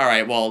all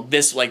right, well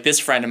this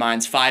friend of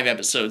mine's 5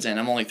 episodes in,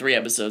 I'm only 3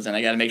 episodes in,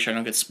 I got to make sure I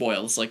don't get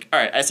spoiled. It's all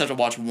right, I just have to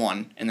watch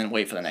one and then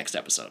wait for the next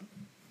episode.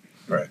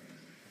 Right.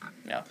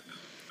 Yeah.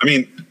 I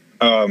mean,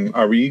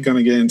 are we going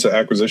to get into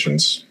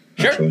acquisitions?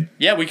 Sure. Actually?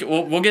 Yeah,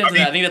 we'll get into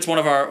that. I think that's one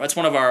of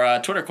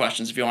our Twitter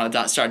questions if you want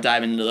to start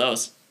diving into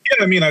those.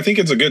 Yeah, I mean, I think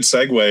it's a good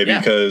segue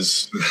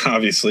because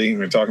obviously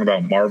we're talking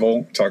about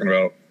Marvel, talking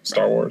about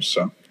Star Wars,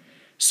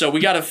 So we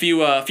got a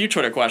few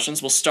Twitter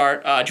questions. We'll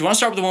start. Do you want to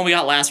start with the one we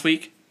got last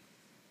week?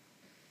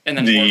 And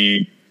then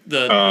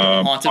the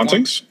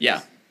hauntings? One?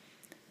 Yeah.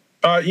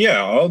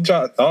 Yeah,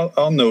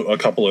 I'll note a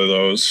couple of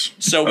those.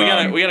 So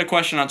we got a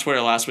question on Twitter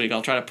last week.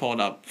 I'll try to pull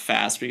it up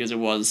fast because it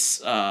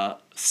was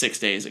 6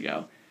 days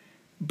ago.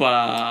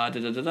 But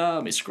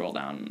let me scroll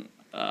down.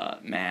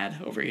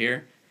 Mad over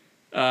here.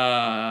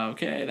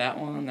 Okay, that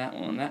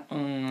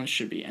one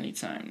should be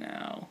anytime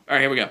now. All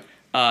right, here we go.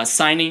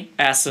 Cine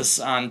asks us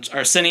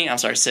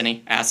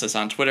Cine asks us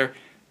on Twitter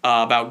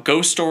about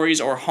ghost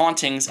stories or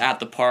hauntings at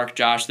the park.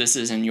 Josh, this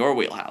is in your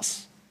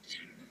wheelhouse.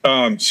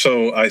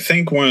 So I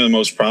think one of the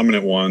most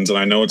prominent ones, and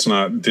I know it's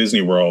not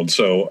Disney World,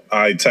 so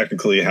I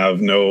technically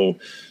have no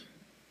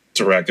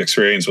direct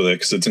experience with it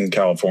because it's in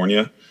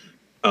California.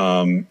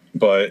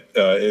 But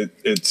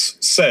it's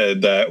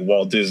said that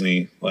Walt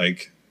Disney,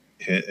 like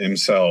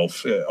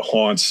himself,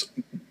 haunts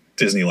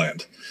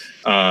Disneyland.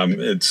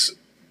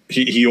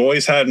 He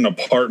always had an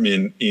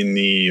apartment in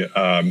the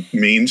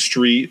Main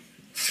Street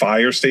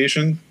fire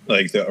station,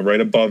 like right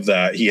above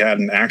that. He had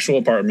an actual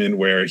apartment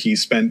where he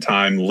spent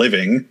time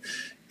living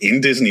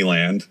in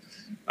Disneyland,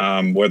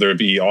 whether it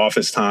be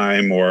office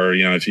time or,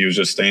 you know, if he was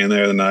just staying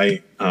there the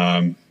night,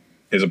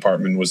 his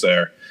apartment was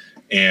there.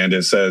 And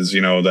it says,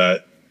 you know,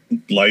 that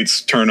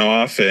lights turn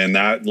off and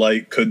that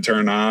light could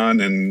turn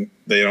on, and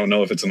they don't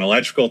know if it's an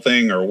electrical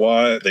thing or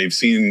what. They've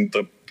seen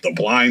the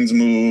blinds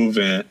move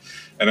and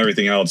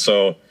everything else.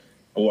 So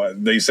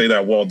they say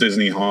that Walt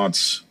Disney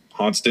haunts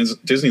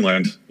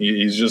Disneyland.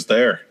 He's just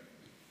there.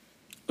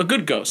 A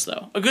good ghost,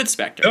 though. A good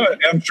specter. Yeah,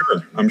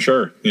 I'm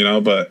sure, you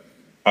know, but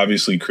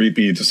obviously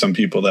creepy to some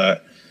people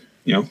that,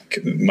 you know,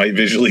 might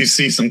visually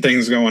see some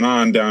things going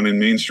on down in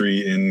Main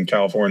Street in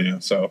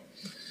California. So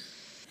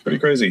pretty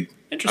crazy.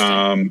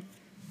 Interesting.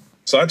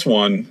 So that's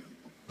one.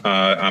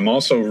 I'm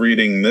also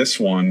reading this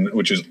one,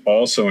 which is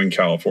also in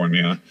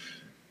California,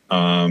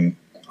 on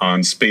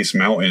Space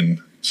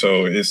Mountain.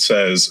 So it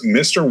says,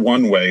 Mr.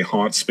 One Way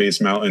haunts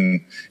Space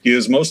Mountain. He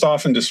is most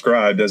often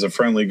described as a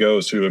friendly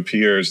ghost who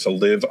appears to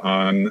live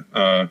on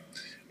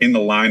in the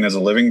line as a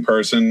living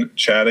person,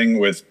 chatting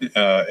with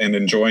and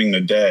enjoying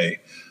the day.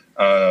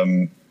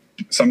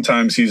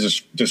 Sometimes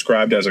he's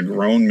described as a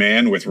grown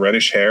man with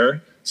reddish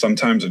hair,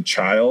 sometimes a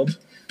child.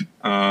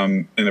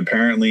 And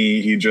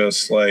apparently he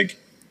just like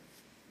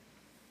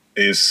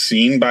is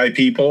seen by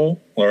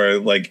people or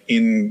like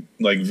in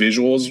like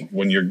visuals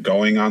when you're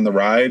going on the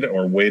ride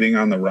or waiting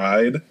on the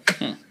ride.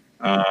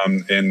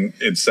 And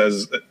it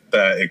says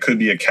that it could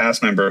be a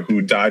cast member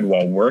who died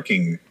while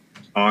working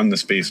on the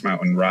Space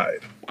Mountain ride.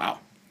 Wow.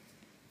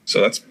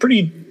 So that's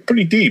pretty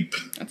deep.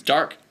 That's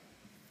dark.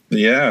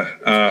 Yeah.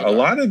 A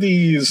lot of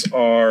these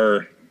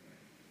are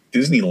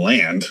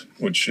Disneyland,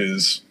 which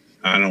is,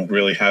 I don't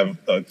really have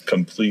a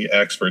complete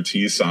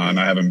expertise on.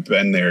 I haven't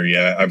been there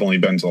yet. I've only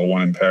been to the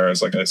one in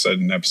Paris, like I said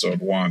in episode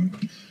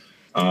 1.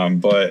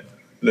 But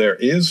there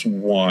is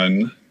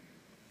one.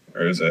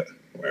 Where is it?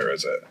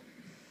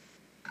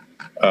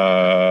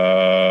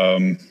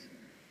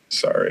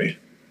 Sorry.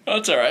 Oh,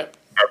 that's all right.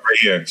 Right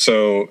here.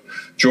 So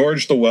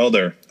George the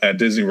Welder at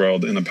Disney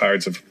World in the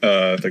Pirates of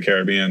the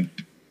Caribbean.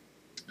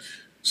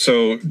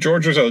 So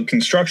George was a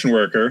construction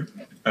worker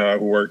who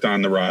worked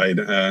on the ride,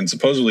 and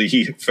supposedly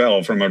he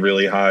fell from a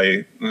really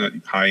high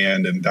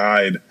end and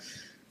died.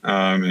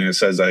 And it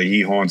says that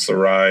he haunts the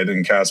ride,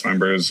 and cast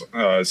members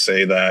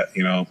say that,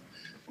 you know,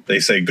 they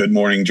say "Good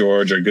morning,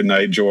 George" or "Good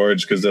night,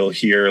 George," because they'll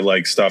hear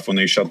like stuff when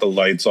they shut the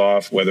lights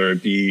off, whether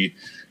it be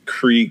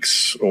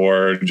creaks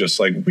or just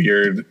like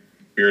weird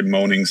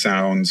moaning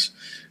sounds.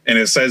 And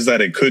it says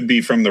that it could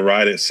be from the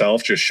ride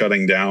itself just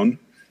shutting down.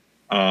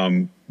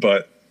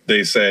 But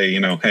they say, you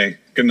know, hey,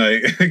 good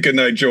night, good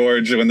night,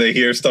 George, when they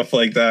hear stuff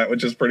like that,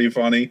 which is pretty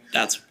funny.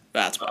 That's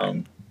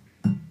weird.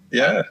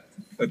 Yeah,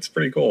 that's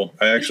pretty cool.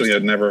 I actually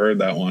had never heard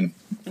that one.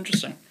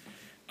 Interesting.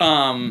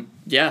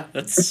 Yeah,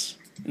 that's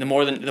the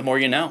more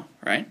you know,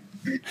 right?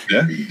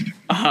 Yeah.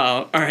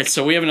 All right,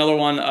 so we have another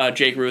one.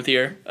 Jake Ruth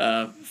here,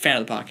 friend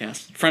of the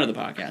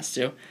podcast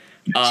too.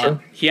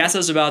 Sure. He asked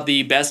us about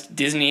the best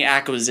Disney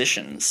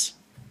acquisitions.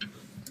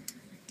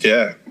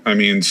 Yeah, I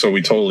mean, so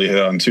we totally hit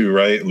on 2,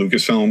 right?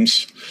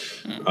 Lucasfilms.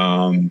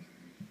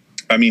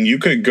 I mean, you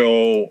could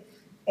go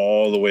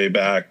all the way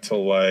back to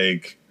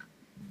like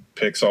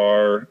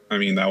Pixar. I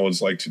mean, that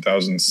was like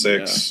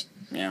 2006.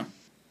 Yeah.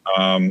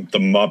 The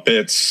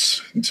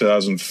Muppets,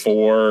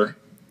 2004.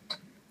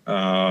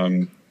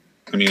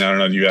 I mean, I don't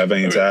know. Do you have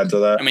anything to add to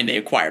that? I mean, they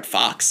acquired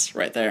Fox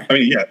right there. I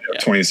mean, yeah.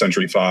 20th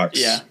Century Fox.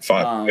 Yeah.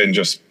 And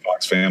just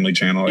Fox Family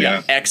Channel.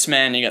 Yeah.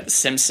 X-Men. You got The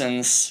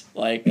Simpsons.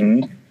 Like,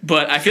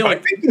 but I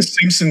think The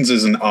Simpsons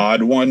is an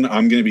odd one.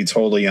 I'm going to be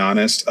totally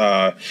honest.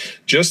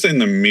 Just in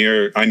the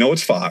mere, I know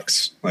it's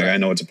Fox. Like, I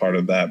know it's a part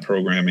of that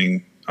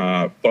programming.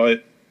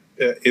 But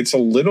it's a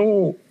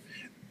little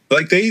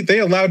like they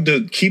allowed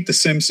to keep The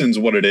Simpsons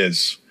what it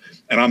is.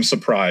 And I'm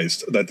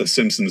surprised that The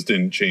Simpsons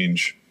didn't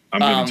change. I'm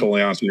going to be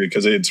totally honest with you,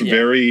 because it's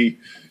very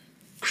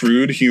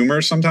crude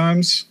humor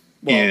sometimes.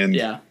 Well, and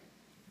yeah.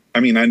 I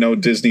mean, I know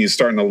Disney is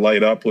starting to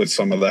light up with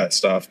some of that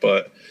stuff,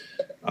 but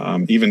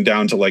even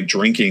down to like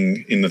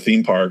drinking in the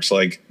theme parks,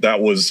 like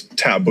that was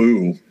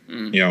taboo,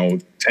 you know,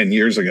 10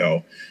 years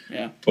ago.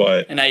 Yeah.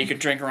 But and now you can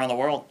drink around the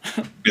world.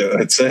 Yeah,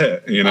 that's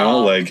it. You know,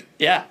 like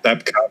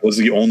Epcot was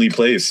the only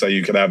place that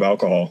you could have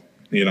alcohol,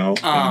 you know?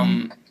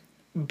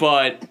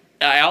 But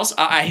I also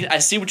I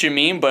see what you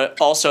mean,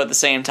 but also at the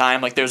same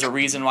time, like there's a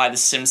reason why The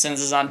Simpsons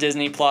is on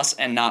Disney Plus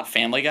and not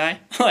Family Guy.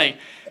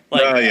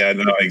 Yeah,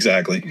 no,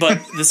 exactly. But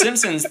The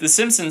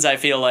Simpsons, I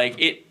feel like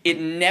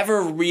it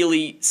never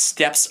really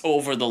steps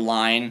over the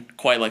line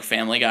quite like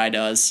Family Guy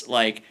does.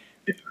 Like,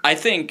 I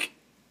think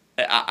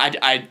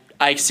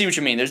I see what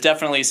you mean. There's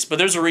definitely, but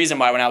there's a reason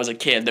why when I was a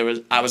kid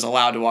I was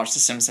allowed to watch The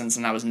Simpsons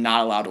and I was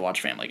not allowed to watch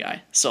Family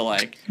Guy. So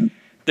like,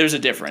 there's a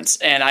difference,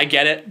 and I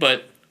get it,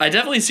 but I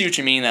definitely see what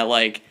you mean, that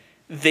like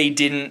they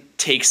didn't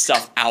take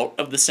stuff out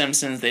of The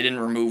Simpsons. They didn't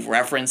remove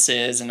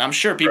references, and I'm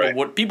sure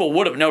people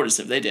would have noticed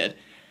if they did.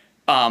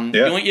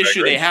 The only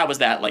issue they had was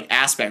that like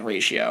aspect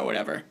ratio or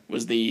whatever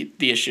was the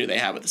issue they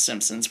had with The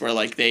Simpsons, where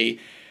like they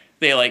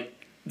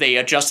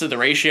adjusted the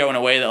ratio in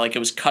a way that like it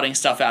was cutting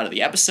stuff out of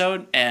the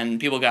episode, and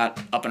people got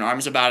up in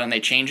arms about it and they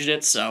changed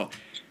it. So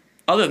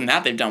other than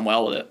that, they've done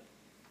well with it.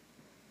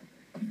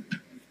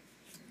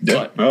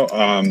 Yeah. Well,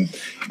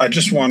 I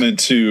just wanted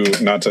to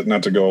not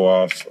to go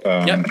off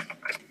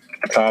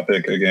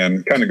topic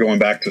again, kind of going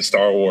back to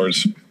Star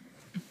Wars.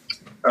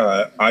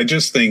 I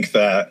just think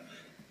that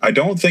I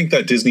don't think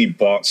that Disney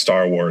bought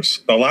Star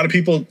Wars. A lot of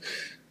people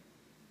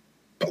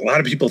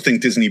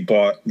think Disney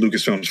bought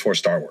Lucasfilms for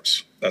Star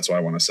Wars. That's what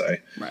I want to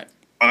say. Right.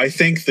 I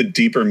think the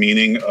deeper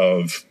meaning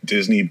of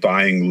Disney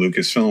buying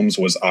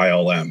Lucasfilms was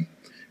ILM.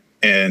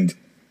 And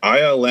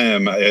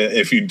ILM,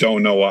 if you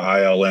don't know what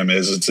ILM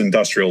is, it's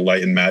Industrial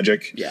Light and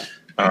Magic. Yeah.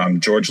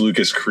 George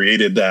Lucas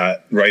created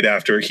that right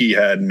after he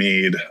had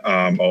made,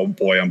 oh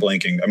boy, I'm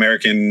blanking,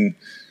 American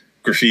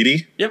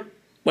Graffiti. Yep.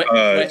 Wait.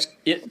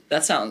 Yeah,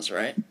 that sounds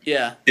right.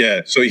 Yeah.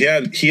 Yeah. So he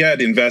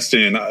had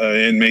invested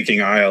in making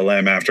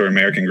ILM after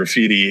American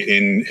Graffiti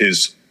in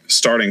his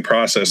starting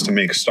process to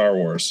make Star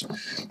Wars.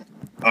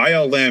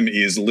 ILM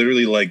is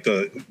literally like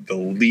the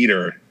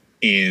leader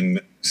in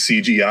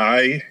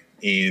CGI,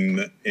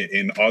 in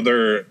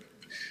other,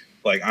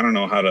 like, I don't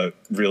know how to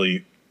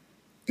really,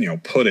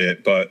 put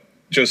it, but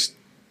just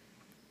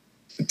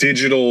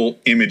digital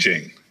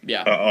imaging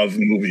of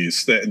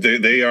movies.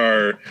 They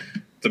are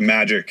the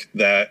magic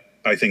that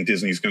I think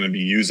Disney's going to be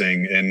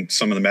using, and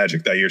some of the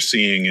magic that you're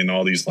seeing in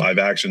all these live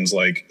actions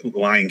like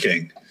Lion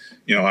King.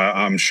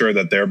 I'm sure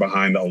that they're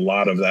behind a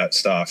lot of that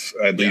stuff,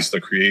 at least the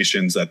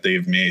creations that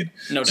they've made.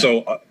 No doubt.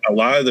 So a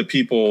lot of the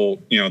people,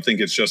 think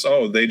it's just,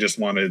 they just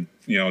wanted,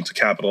 to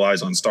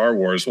capitalize on Star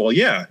Wars. Well,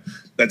 yeah,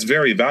 that's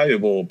very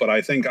valuable, but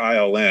I think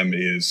ILM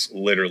is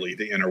literally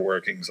the inner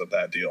workings of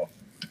that deal.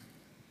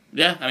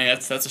 Yeah, I mean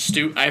that's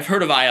astute. I've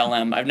heard of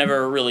ILM. I've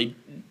never really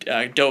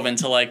dove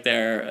into like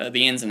the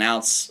ins and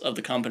outs of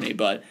the company,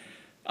 but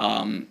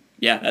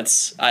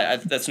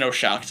that's no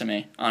shock to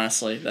me,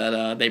 honestly,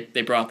 that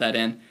they brought that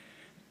in.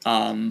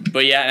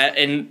 But yeah,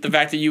 and the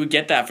fact that you would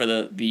get that for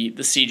the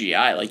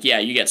CGI, like, yeah,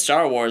 you get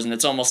Star Wars, and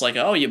it's almost like,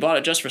 you bought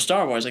it just for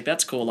Star Wars. Like,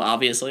 that's cool.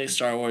 Obviously,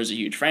 Star Wars is a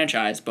huge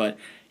franchise, but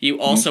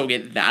you also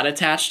get that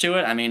attached to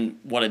it. I mean,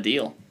 what a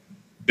deal.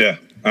 Yeah.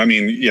 I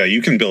mean, yeah,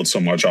 you can build so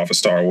much off of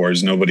Star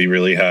Wars. Nobody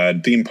really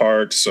had theme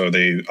parks, so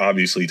they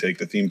obviously take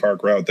the theme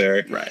park route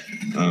there, right?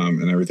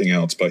 And everything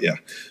else. But yeah,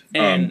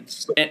 and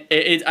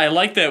I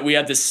like that we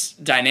have this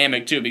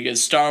dynamic too,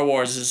 because Star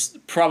Wars is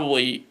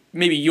probably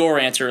maybe your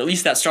answer, at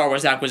least that Star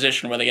Wars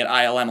acquisition where they get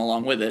ILM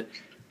along with it.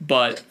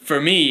 But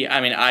for me, I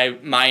mean,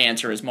 my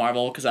answer is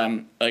Marvel, because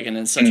I'm like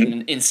such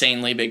an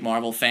insanely big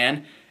Marvel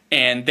fan.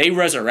 And they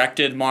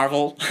resurrected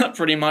Marvel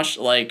pretty much.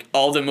 Like,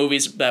 all the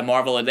movies that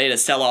Marvel had, they had to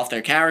sell off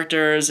their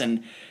characters,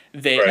 and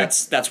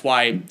that's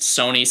why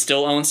Sony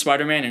still owns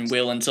Spider-Man and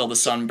will until the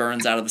sun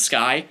burns out of the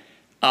sky.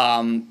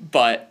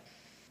 But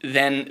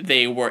then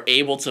they were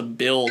able to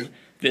build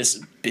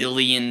this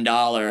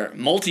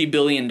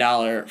multi-billion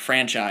dollar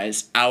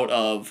franchise out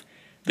of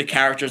the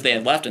characters they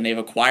had left, and they've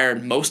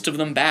acquired most of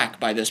them back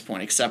by this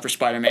point, except for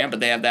Spider-Man.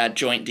 But they have that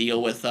joint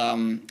deal with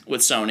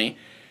Sony.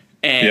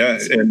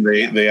 And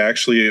they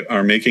actually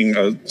are making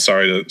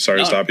sorry to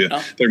stop you.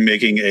 No. They're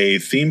making a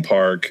theme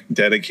park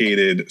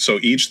dedicated. So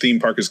each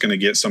theme park is going to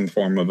get some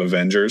form of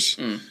Avengers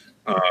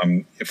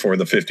for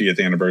the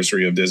 50th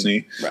anniversary of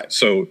Disney. Right.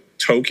 So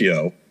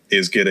Tokyo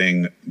is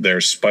getting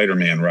their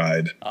Spider-Man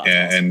ride,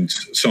 and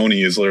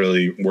Sony is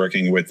literally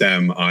working with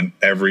them on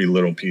every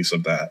little piece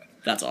of that.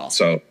 That's awesome.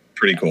 So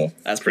pretty cool.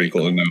 That's pretty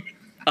cool to know.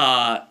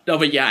 No,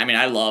 but yeah, I mean,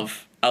 I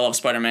love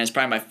Spider-Man. It's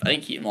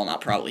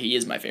probably he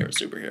is my favorite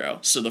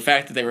superhero. So the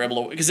fact that they were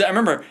able to, because I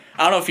remember,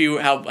 I don't know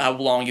how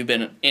long you've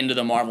been into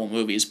the Marvel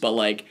movies, but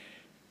like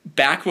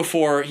back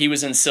before he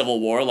was in Civil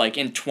War, like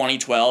in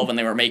 2012, when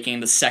they were making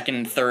the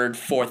second, third,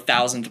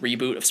 4,000th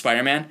reboot of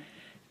Spider-Man,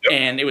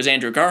 and it was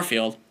Andrew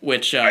Garfield,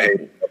 which I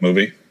hate that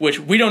movie. Which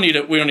we don't need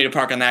to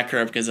park on that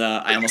curb, because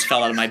I almost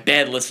fell out of my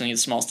bed listening to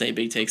Small State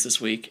Big Takes this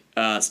week.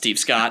 Steve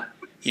Scott,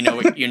 you know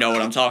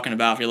what I'm talking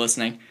about if you're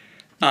listening.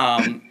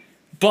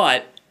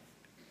 But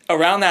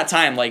around that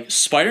time, like,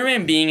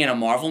 Spider-Man being in a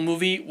Marvel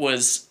movie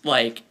was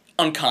like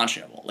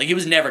unconscionable. Like, it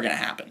was never gonna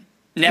happen.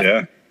 Never.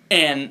 Yeah.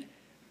 And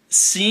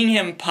seeing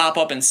him pop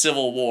up in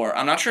Civil War,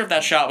 I'm not sure if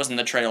that shot was in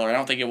the trailer. I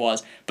don't think it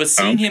was. But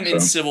seeing him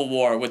in Civil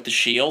War with the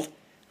shield,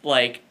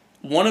 like,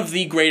 one of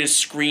the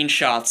greatest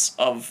screenshots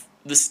of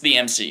the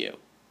MCU.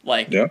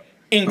 Like,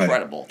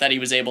 incredible that he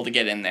was able to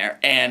get in there.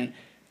 And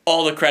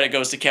all the credit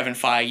goes to Kevin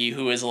Feige,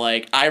 who is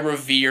like, I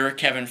revere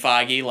Kevin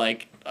Feige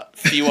like a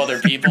few other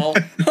people.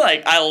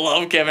 Like, I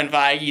love Kevin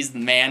Feige. He's the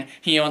man.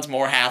 He owns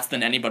more hats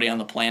than anybody on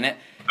the planet.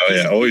 Oh,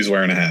 yeah. Always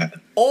wearing a hat.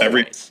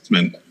 Always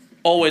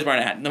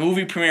wearing a hat. The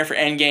movie premiere for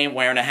Endgame,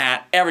 wearing a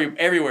hat.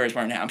 Everywhere is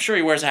wearing a hat. I'm sure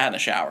he wears a hat in the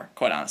shower,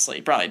 quite honestly.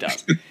 He probably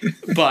does.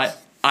 But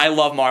I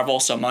love Marvel,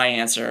 so my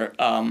answer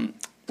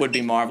would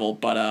be Marvel,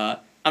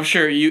 but I'm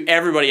sure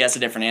everybody has a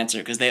different answer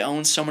because they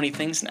own so many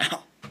things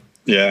now.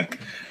 Yeah,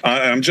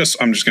 I'm just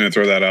going to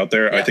throw that out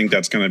there. Yeah. I think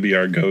that's going to be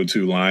our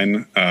go-to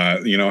line.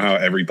 You know how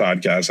every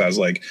podcast has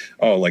like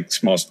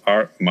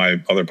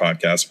my other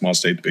podcast, Small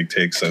State Big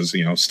Take, says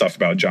stuff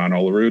about John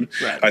Olerud.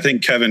 Right. I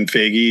think Kevin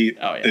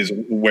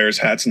Feige wears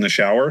hats in the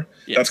shower.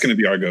 Yes. That's going to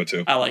be our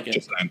go-to. I like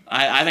it.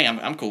 I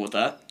think I'm cool with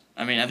that.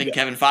 I mean, I think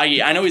Kevin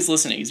Feige. I know he's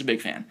listening. He's a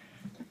big fan.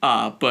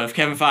 But if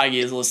Kevin Feige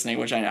is listening,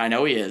 which I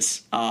know he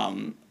is,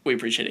 we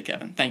appreciate it,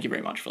 Kevin. Thank you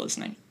very much for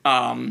listening.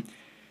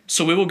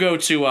 So we will go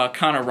to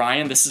Connor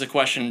Ryan. This is a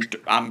question.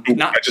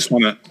 I just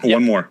want to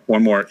one more.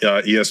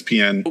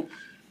 ESPN,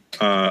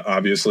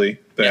 obviously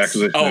the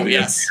acquisition. Oh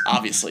yes,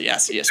 obviously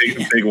yes.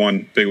 ESPN.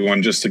 Big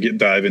one. Just to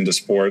dive into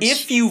sports.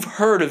 If you've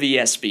heard of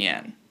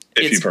ESPN,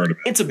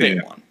 it's a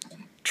big one.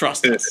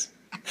 Trust us.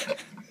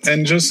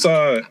 And just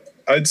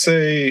I'd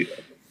say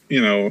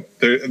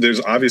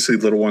there's obviously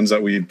little ones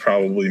that we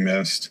probably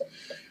missed.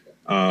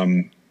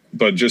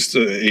 But just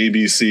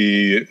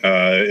ABC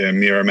and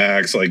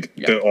Miramax,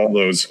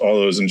 all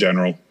those in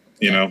general,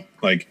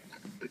 like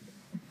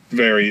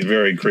very,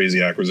 very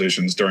crazy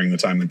acquisitions during the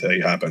time that they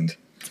happened.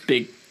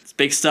 It's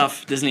big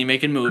stuff. Disney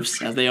making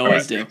moves as they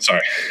always do.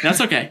 Sorry, that's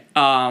okay.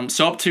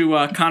 So up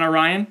to Connor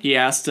Ryan. He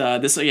asked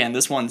this again.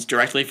 This one's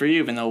directly for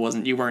you, even though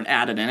you weren't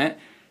added in it.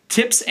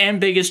 Tips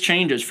and biggest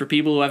changes for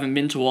people who haven't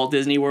been to Walt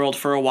Disney World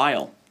for a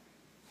while.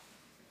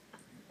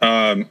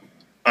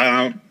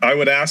 I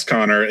would ask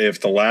Connor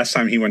if the last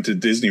time he went to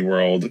Disney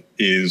World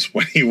is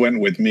when he went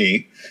with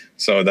me.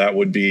 So that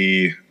would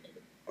be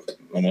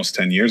almost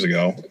 10 years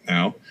ago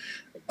now.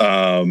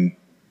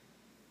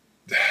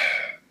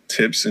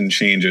 Tips and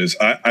changes.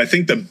 I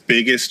think the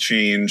biggest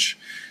change,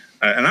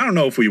 and I don't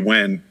know if we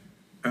went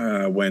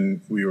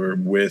when we were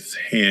with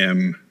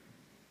him,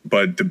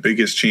 but the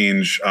biggest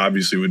change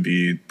obviously would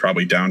be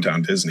probably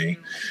Downtown Disney.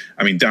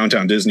 I mean,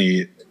 Downtown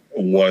Disney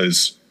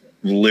was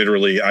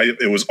literally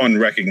it was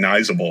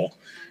unrecognizable.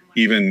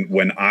 Even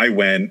when I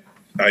went,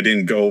 I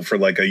didn't go for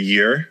like a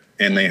year,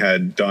 and they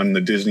had done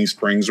the Disney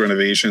Springs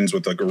renovations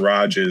with the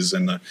garages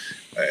and the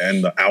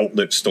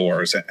outlet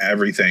stores and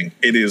everything.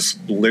 It is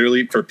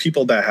literally, for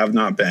people that have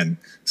not been,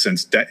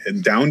 since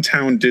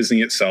Downtown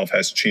Disney itself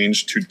has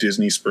changed to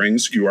Disney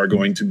Springs, you are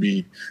going to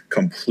be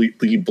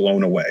completely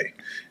blown away.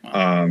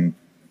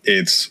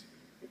 It's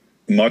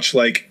much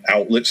like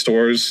outlet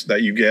stores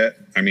that you get.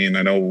 I mean,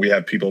 I know we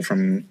have people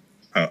from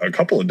a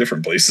couple of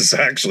different places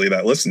actually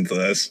that listen to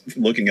this,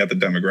 looking at the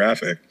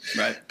demographic.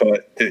 Right.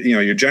 But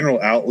your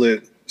general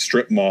outlet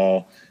strip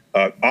mall,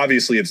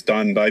 obviously it's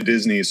done by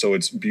Disney, so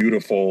it's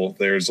beautiful.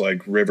 There's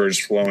like rivers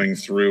flowing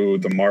through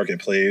the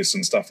marketplace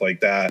and stuff like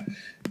that.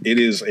 It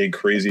is a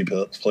crazy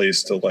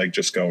place to like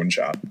just go and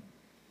shop.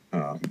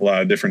 A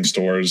lot of different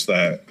stores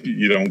that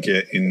you don't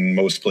get in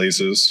most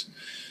places.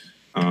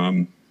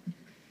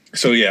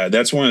 So yeah,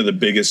 that's one of the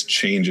biggest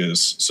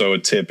changes. So a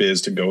tip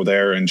is to go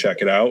there and check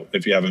it out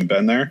if you haven't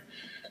been there.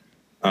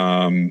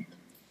 What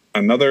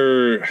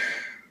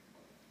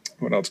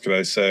else could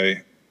I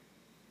say?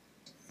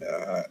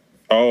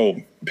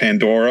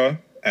 Pandora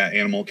at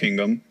Animal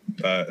Kingdom,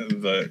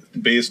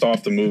 based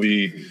off the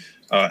movie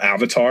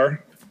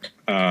Avatar.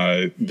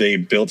 They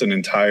built an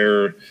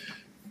entire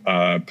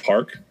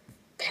part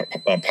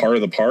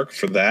of the park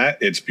for that.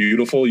 It's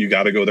beautiful. You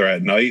got to go there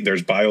at night.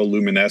 There's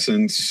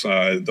bioluminescence.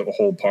 The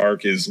whole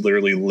park is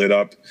literally lit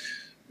up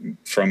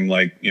from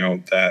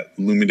that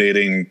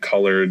illuminating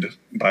colored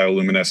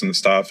bioluminescent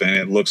stuff, and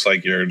it looks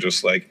like you're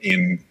just like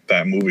in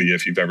that movie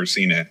if you've ever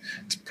seen it.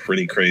 It's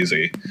pretty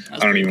crazy. I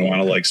don't even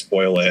want to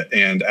spoil it.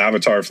 And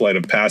Avatar Flight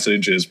of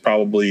Passage is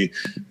probably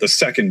the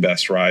second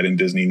best ride in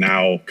Disney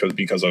now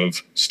because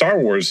of Star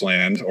Wars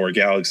Land, or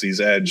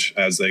Galaxy's Edge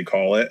as they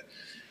call it.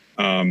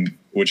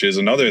 Which is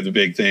the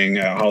big thing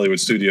at Hollywood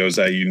Studios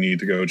that you need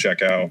to go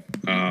check out.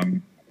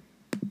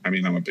 I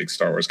mean, I'm a big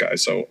Star Wars guy,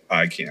 so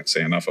I can't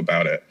say enough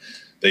about it.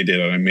 They did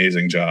an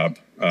amazing job.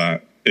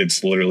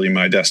 It's literally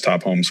my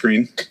desktop home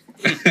screen.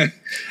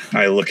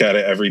 I look at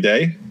it every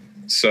day.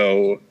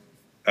 So,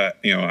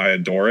 I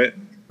adore it.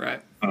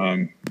 Right.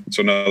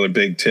 So another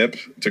big tip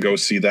to go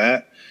see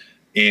that.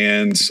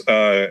 And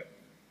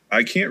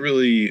I can't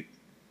really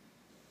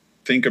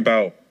think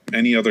about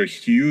any other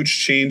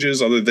huge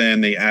changes other than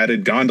they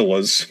added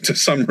gondolas to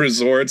some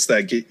resorts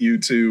that get you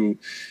to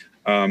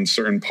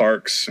certain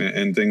parks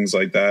and things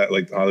like that,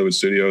 like the Hollywood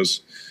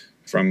Studios,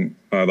 from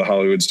the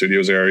Hollywood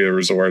Studios area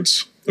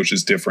resorts, which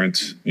is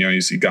different.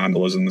 You see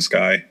gondolas in the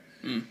sky.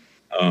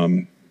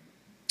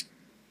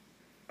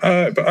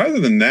 But other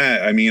than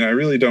that, I mean, I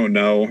really don't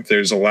know.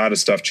 There's a lot of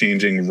stuff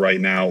changing right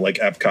now. Like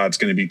Epcot's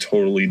going to be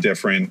totally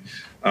different.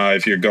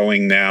 If you're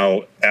going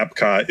now,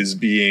 Epcot is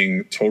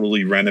being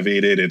totally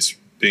renovated. It's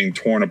being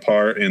torn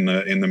apart in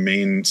the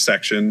main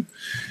section.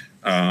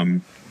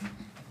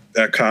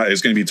 Epcot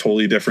is going to be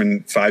totally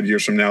different 5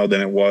 years from now than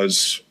it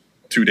was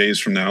 2 days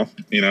from now.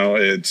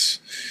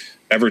 It's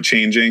ever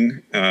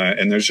changing,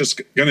 and there's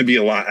just going to be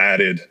a lot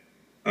added.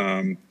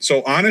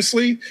 So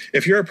honestly,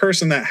 if you're a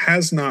person that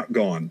has not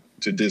gone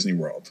to Disney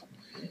World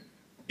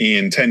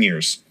in 10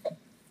 years,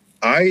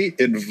 I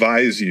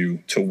advise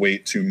you to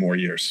wait 2 more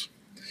years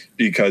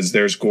because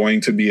there's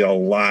going to be a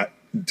lot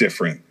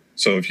different.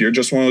 So if you're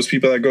just one of those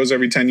people that goes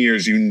every 10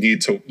 years, you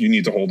need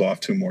to hold off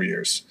 2 more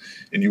years,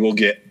 and you will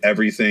get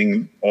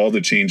everything, all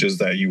the changes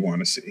that you want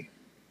to see.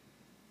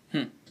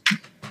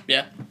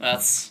 Yeah,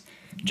 that's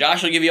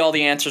Josh will give you all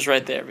the answers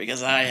right there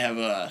because I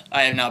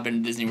have not been to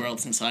Disney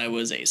World since I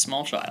was a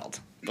small child.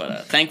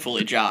 But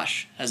thankfully,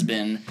 Josh has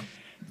been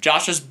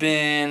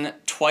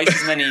twice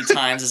as many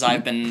times as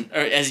I've been,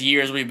 or as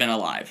years we've been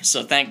alive.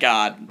 So thank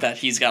God that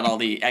he's got all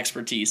the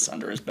expertise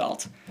under his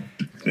belt.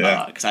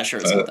 Yeah, because I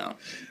sure as hell don't.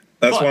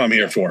 That's what I'm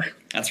here for.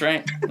 That's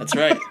right.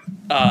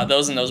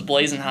 Those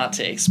blazing hot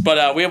takes.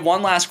 But we have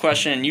one last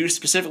question, and you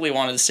specifically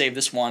wanted to save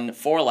this one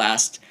for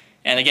last.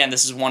 And again,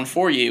 this is one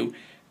for you.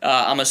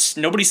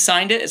 Nobody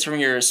signed it. It's from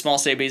your Small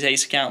State Base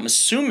Ace account. I'm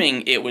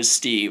assuming it was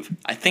Steve.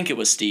 I think it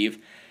was Steve.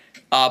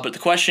 But the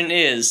question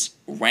is,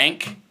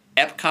 rank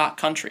Epcot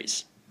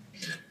countries.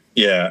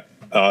 Yeah,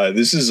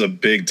 this is a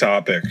big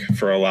topic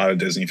for a lot of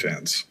Disney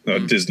fans,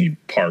 Disney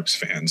parks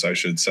fans, I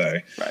should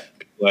say. Right.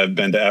 People have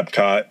been to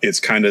Epcot. It's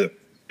kind of,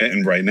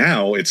 and right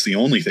now it's the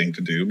only thing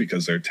to do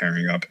because they're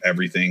tearing up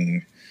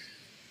everything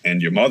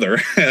and your mother.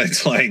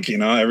 It's like, you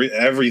know,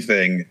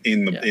 everything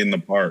in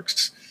the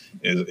parks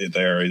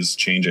is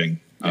changing.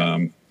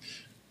 Yeah.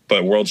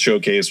 But World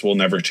Showcase will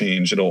never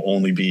change. It'll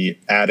only be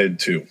added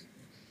to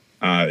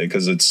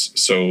because it's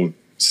so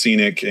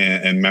scenic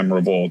and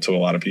memorable to a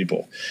lot of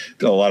people.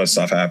 A lot of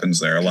stuff happens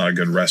there, a lot of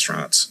good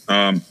restaurants.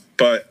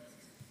 But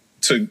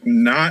to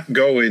not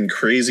go in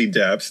crazy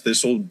depth,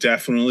 this will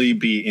definitely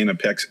be in a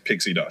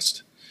pixie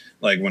dust.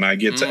 Like when I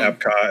get to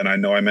Epcot, and I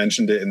know I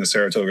mentioned it in the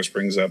Saratoga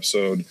Springs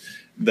episode,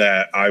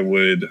 that I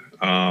would,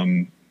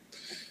 when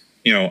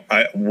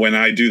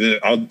I do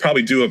I'll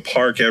probably do a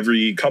park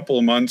every couple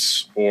of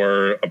months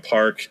or a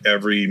park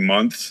every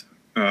month.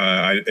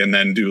 And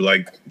then do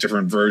like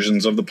different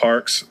versions of the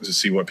parks to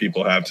see what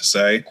people have to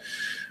say.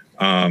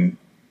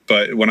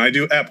 But when I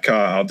do Epcot,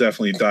 I'll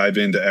definitely dive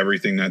into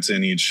everything that's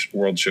in each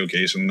World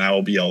Showcase, and that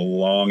will be a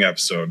long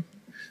episode.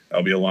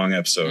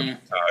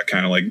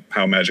 Kind of like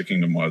how Magic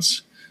Kingdom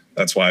was.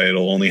 That's why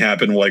it'll only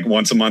happen like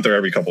once a month or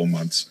every couple of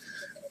months.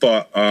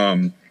 But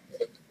to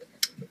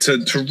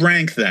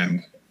rank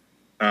them,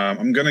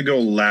 I'm going to go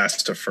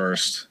last to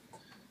first.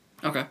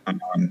 Okay.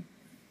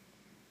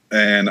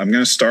 And I'm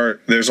going to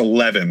start. There's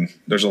 11.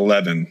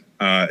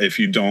 If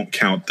you don't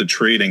count the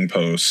trading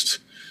post,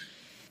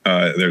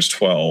 there's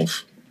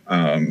 12.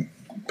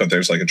 But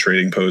there's like a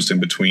trading post in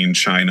between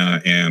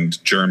China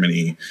and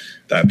Germany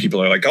that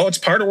people are like, oh, it's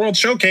part of World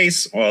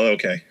Showcase. Well,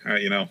 okay.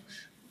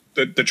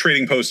 The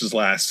trading post is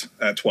last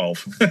at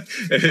 12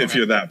 if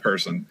you're that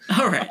person.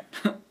 All right.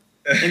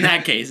 In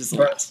that case, it's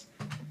last.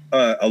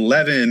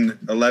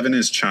 11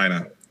 is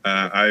China.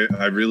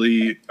 I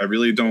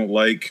really don't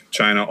like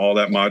China all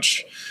that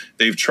much.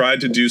 They've tried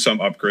to do some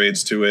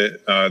upgrades to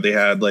it. They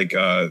had like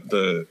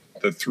the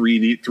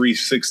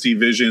 360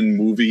 vision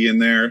movie in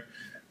there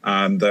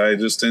that I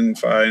just didn't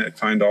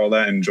find all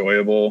that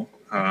enjoyable.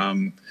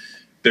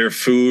 Their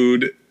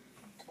food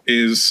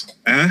is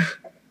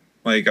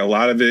like a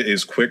lot of it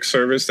is quick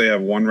service. They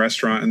have one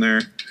restaurant in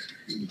there,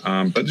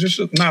 but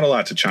just not a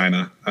lot to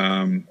China.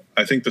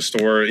 I think the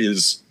store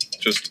is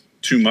just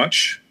too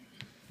much.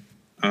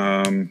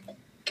 I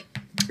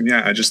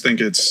just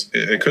think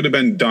it could have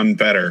been done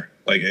better.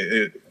 Like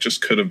it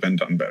just could have been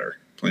done better,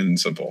 plain and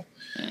simple.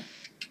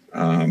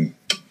 At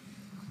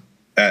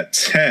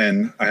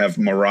 10, I have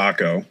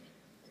Morocco,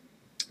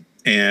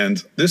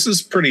 and this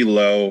is pretty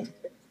low,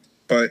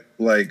 but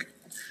like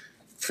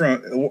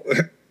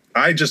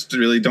I just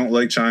really don't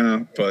like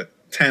China, but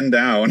 10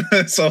 down.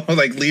 So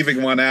like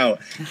leaving one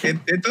out,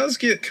 it does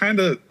get kind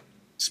of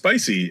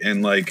spicy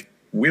and like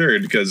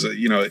weird because,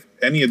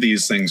 any of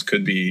these things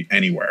could be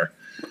anywhere.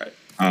 Right.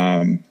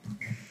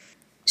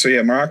 So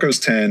yeah, Morocco's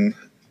 10.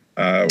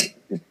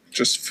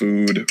 Just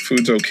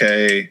food's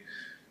okay.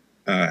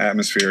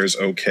 Atmosphere is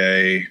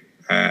okay.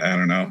 I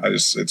don't know.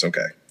 It's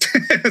okay.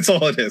 That's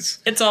all it is.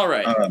 It's all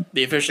right.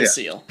 The official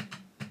seal.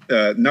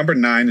 Number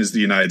 9 is the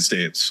United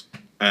States.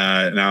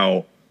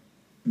 Now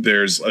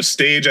there's a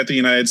stage at the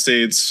United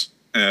States.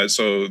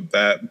 So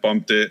that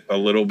bumped it a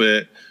little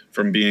bit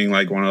from being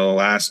like one of the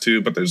last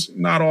 2, but there's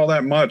not all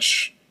that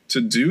much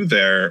to do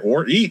there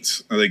or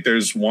eat. Like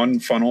there's one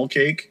funnel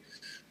cake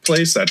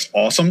place that's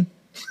awesome.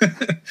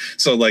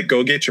 So like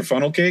go get your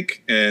funnel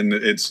cake, and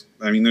there's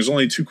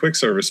only 2 quick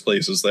service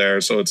places there.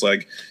 So it's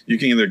like you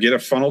can either get a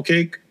funnel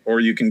cake or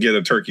you can get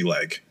a turkey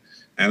leg,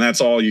 and that's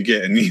all you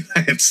get in the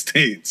United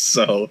States.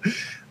 So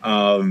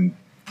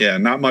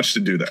not much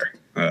to do there.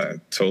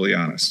 Totally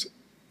honest.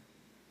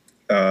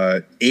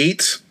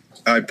 8,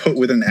 I put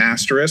with an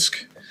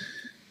asterisk.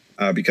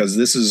 Because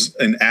this is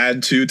an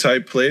add to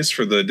type place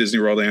for the Disney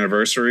World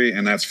anniversary,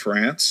 and that's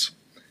France.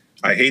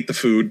 I hate the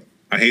food.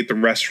 I hate the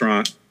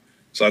restaurant.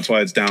 So that's why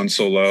it's down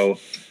so low.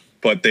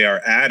 But they are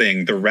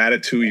adding the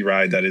Ratatouille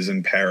ride that is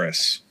in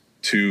Paris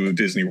to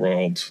Disney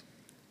World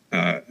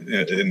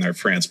in their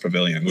France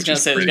pavilion. I was going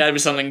to say, there's got to be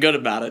something good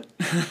about it.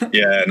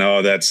 Yeah,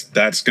 no,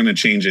 that's going to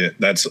change it.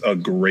 That's a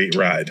great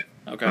ride.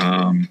 Okay.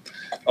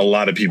 A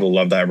lot of people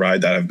love that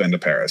ride that have been to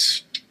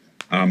Paris.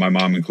 My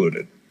mom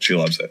included. She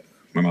loves it.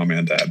 My mom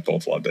and dad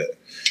both loved it.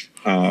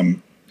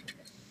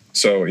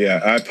 So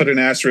yeah, I put an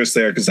asterisk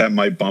there because that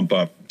might bump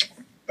up.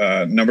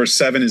 Number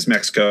 7 is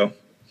Mexico.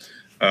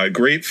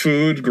 Great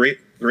food,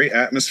 great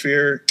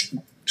atmosphere.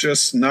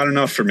 Just not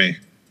enough for me.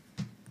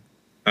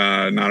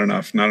 Not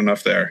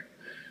enough there.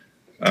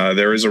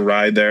 There is a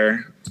ride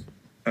there,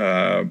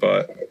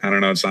 but I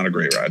don't know. It's not a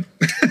great ride.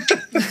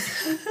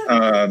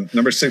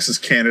 Number 6 is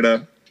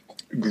Canada.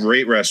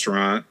 Great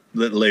restaurant,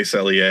 Les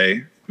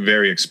Celliers.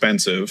 Very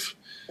expensive,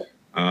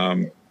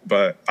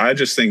 but I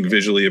just think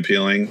visually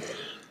appealing.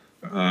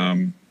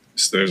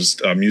 There's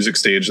a music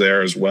stage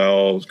there as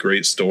well.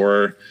 Great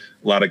store.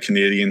 A lot of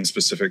Canadian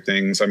specific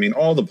things. I mean,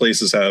 all the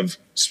places have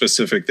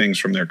specific things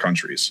from their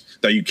countries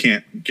that you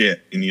can't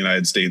get in the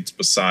United States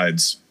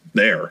besides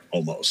there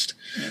almost.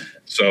 Yeah.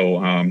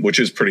 So, which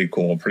is pretty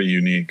cool, pretty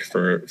unique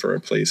for a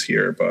place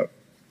here. But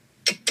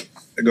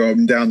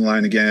going down the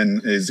line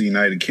again is the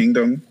United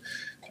Kingdom.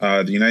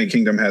 The United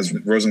Kingdom has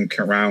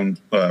Rosencrown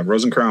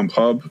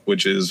Pub,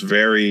 which is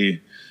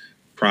very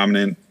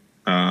prominent.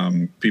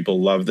 People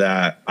love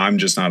that. I'm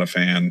just not a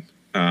fan.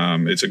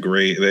 It's a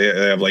great. They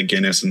have like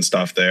Guinness and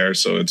stuff there,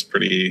 so it's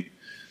pretty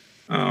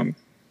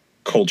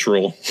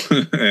cultural.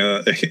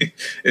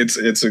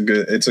 It's a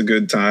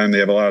good time. They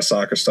have a lot of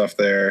soccer stuff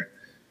there,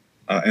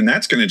 and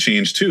that's going to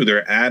change too.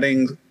 They're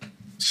adding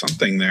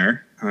something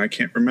there. I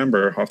can't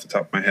remember off the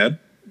top of my head.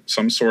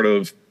 Some sort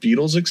of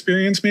Beatles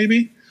experience,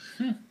 maybe.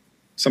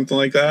 Something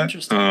like that.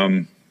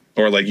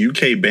 Or like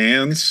UK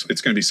bands.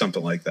 It's going to be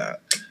something like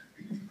that.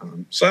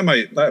 So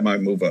that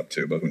might move up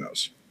too, but who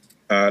knows?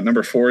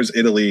 Number 4 is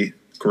Italy.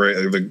 Great.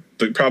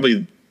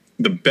 Probably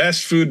the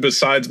best food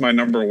besides my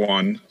number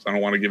 1. So I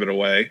don't want to give it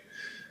away.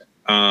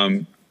 Yeah,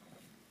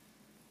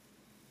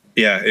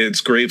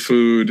 it's great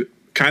food.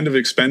 Kind of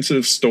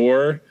expensive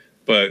store,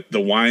 but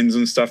the wines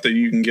and stuff that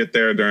you can get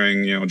there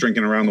during,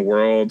 drinking around the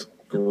world.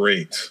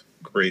 Great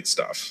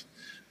stuff.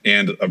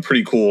 And a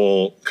pretty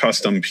cool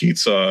custom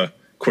pizza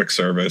quick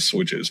service,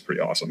 which is pretty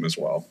awesome as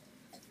well.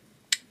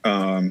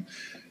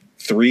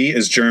 3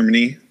 is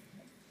Germany.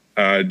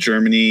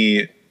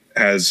 Germany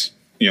has,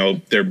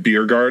 their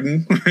beer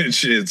garden,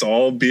 which is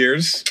all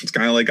beers. It's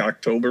kind of like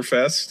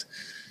Oktoberfest.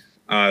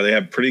 They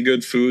have pretty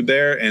good food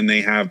there, and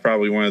they have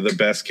probably one of the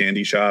best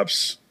candy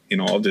shops in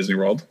all of Disney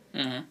World.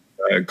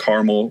 Mm-hmm.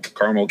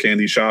 Caramel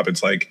candy shop.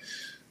 It's like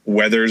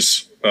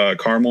Weathers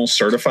caramel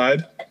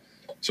certified.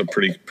 So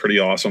pretty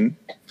awesome.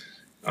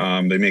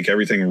 They make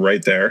everything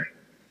right there.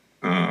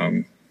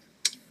 Then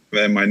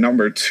my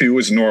number 2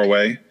 is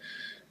Norway.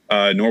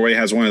 Norway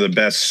has one of the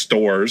best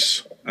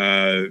stores.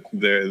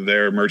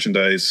 Their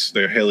merchandise,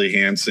 their Helly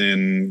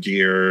Hansen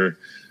gear,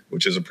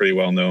 which is a pretty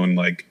well-known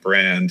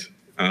brand.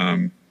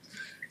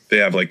 They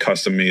have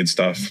custom made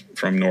stuff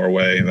from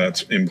Norway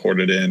that's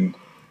imported in.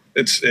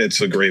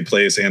 It's a great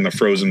place, and the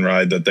Frozen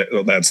ride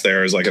that's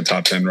there is like a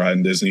top 10 ride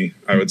in Disney,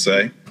 I would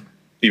say,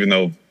 even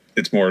though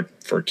it's more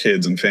for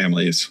kids and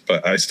families,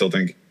 but I still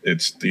think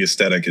the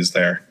aesthetic is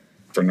there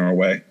for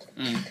Norway.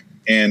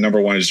 And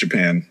number 1 is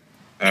Japan.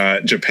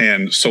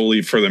 Japan,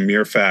 solely for the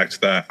mere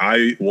fact that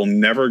I will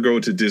never go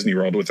to Disney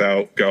World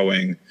without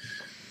going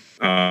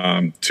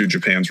to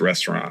Japan's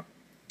restaurant.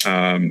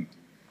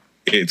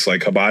 It's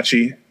like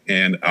hibachi,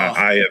 and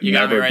I have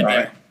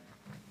never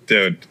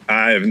dude,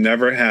 I have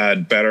never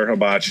had better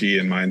hibachi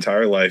in my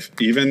entire life.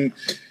 Even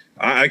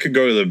I could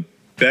go to the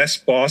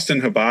best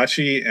Boston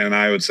hibachi, and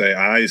I would say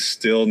I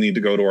still need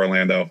to go to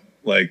Orlando,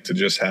 to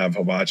just have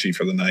hibachi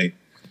for the night.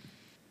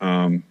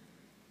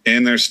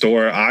 In their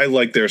store, I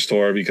like their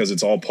store because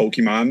it's all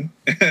Pokemon.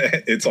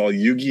 It's all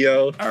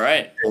Yu-Gi-Oh. All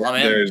right, well,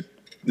 I'm in.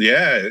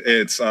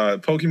 It's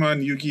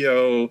Pokemon,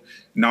 Yu-Gi-Oh,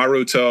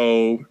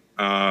 Naruto.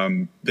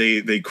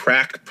 They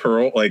crack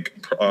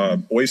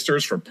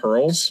oysters for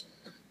pearls.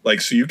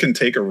 So you can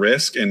take a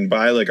risk and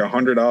buy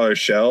 $100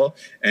 shell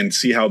and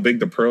see how big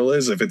the pearl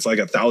is. If it's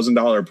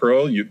 $1,000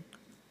 pearl,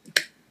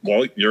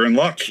 you're in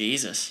luck.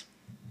 Jesus.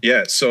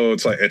 Yeah, so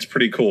it's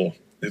pretty cool.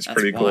 That's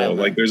pretty cool.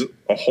 Wild, there's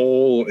a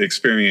whole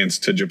experience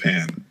to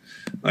Japan.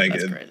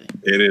 That's crazy.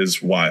 It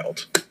is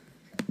wild.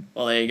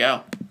 Well, there you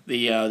go.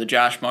 The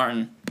Josh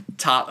Martin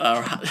top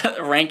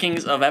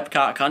rankings of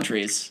Epcot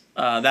countries.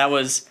 That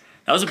was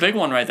a big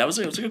one, right? That was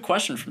a good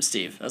question from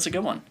Steve. That's a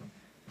good one.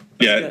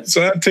 So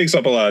that takes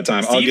up a lot of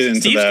time. I'll get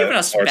into Steve's that. Steve's given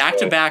us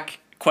back-to-back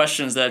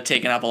questions that have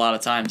taken up a lot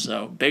of time,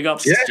 so big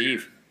ups to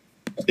Steve.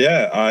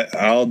 Yeah,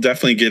 I'll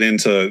definitely get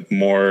into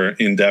more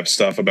in-depth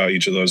stuff about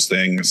each of those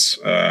things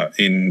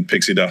in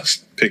Pixie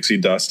Dust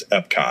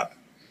Epcot.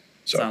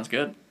 So. Sounds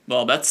good.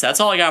 Well, that's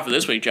all I got for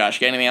this week, Josh.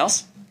 Got anything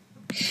else?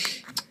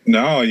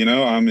 No,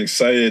 I'm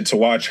excited to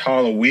watch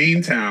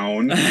Halloween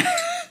Town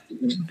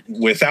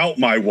without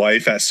my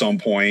wife at some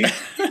point.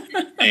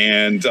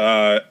 And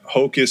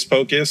Hocus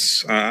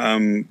Pocus,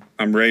 I'm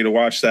ready to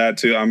watch that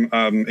too.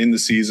 I'm in the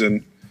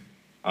season.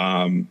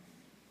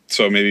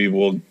 So maybe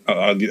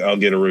I'll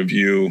get a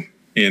review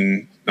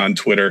on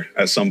Twitter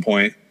at some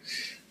point.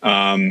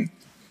 And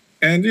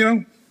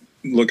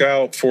look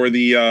out for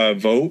the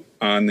vote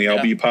on the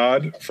LB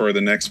pod for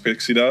the next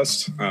Pixie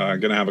Dust.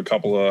 Gonna have a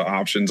couple of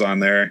options on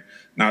there.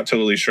 Not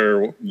totally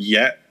sure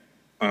yet.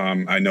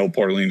 I know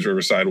Port Orleans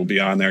Riverside will be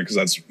on there because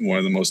that's one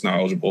of the most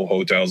knowledgeable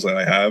hotels that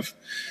I have.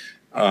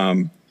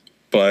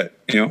 But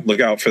look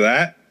out for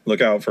that.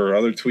 Look out for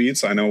other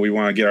tweets. I know we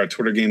want to get our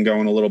Twitter game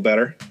going a little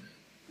better.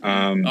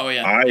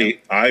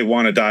 I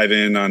want to dive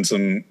in on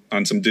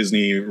some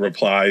Disney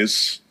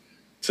replies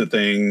to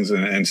things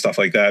and stuff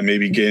like that.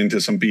 Maybe get into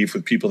some beef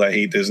with people that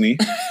hate Disney.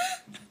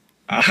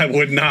 I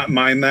would not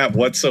mind that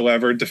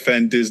whatsoever.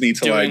 Defend Disney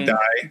till I die.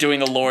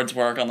 Doing the Lord's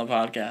work on the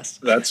podcast.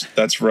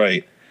 That's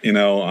right.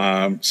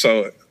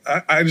 So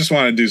I just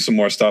want to do some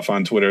more stuff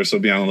on Twitter. So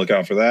be on the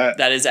lookout for that.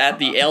 That is at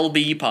the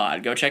LB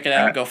Pod. Go check it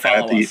out. Go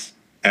follow us.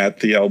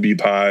 At the LB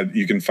Pod.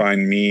 You can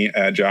find me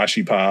at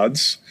Joshy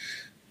Pods.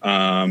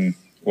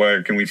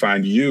 Where can we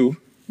find you,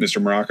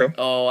 Mr. Morocco?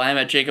 Oh, I'm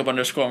at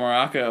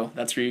Jacob_Morocco.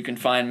 That's where you can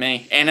find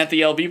me. And at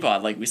the LB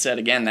Pod, like we said,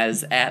 again, that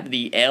is at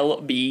the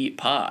LB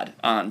Pod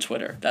on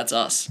Twitter. That's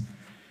us.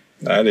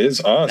 That is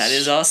us. That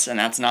is us, and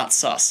that's not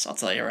sus, I'll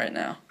tell you right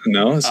now.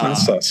 No, it's not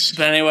sus.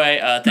 But anyway,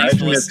 thanks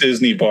for listening. Imagine if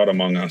Disney bought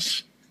Among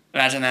Us.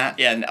 Imagine that.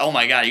 Yeah, and, oh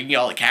my God, you can get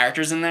all the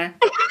characters in there?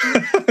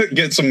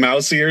 Get some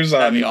mouse ears on.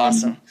 That'd be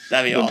awesome.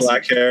 That'd be awesome. The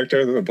black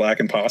character, the black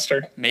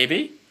imposter.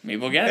 Maybe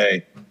we'll get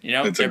it.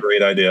 Hey, it's a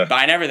great idea.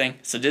 Buying everything.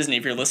 So Disney,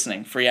 if you're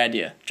listening, free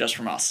idea just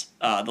from us,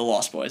 the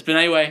Lost Boys. But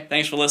anyway,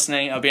 thanks for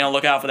listening. I'll be on the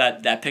lookout for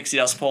that Pixie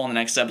Dust poll in the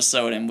next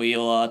episode, and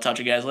we'll talk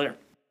to you guys later.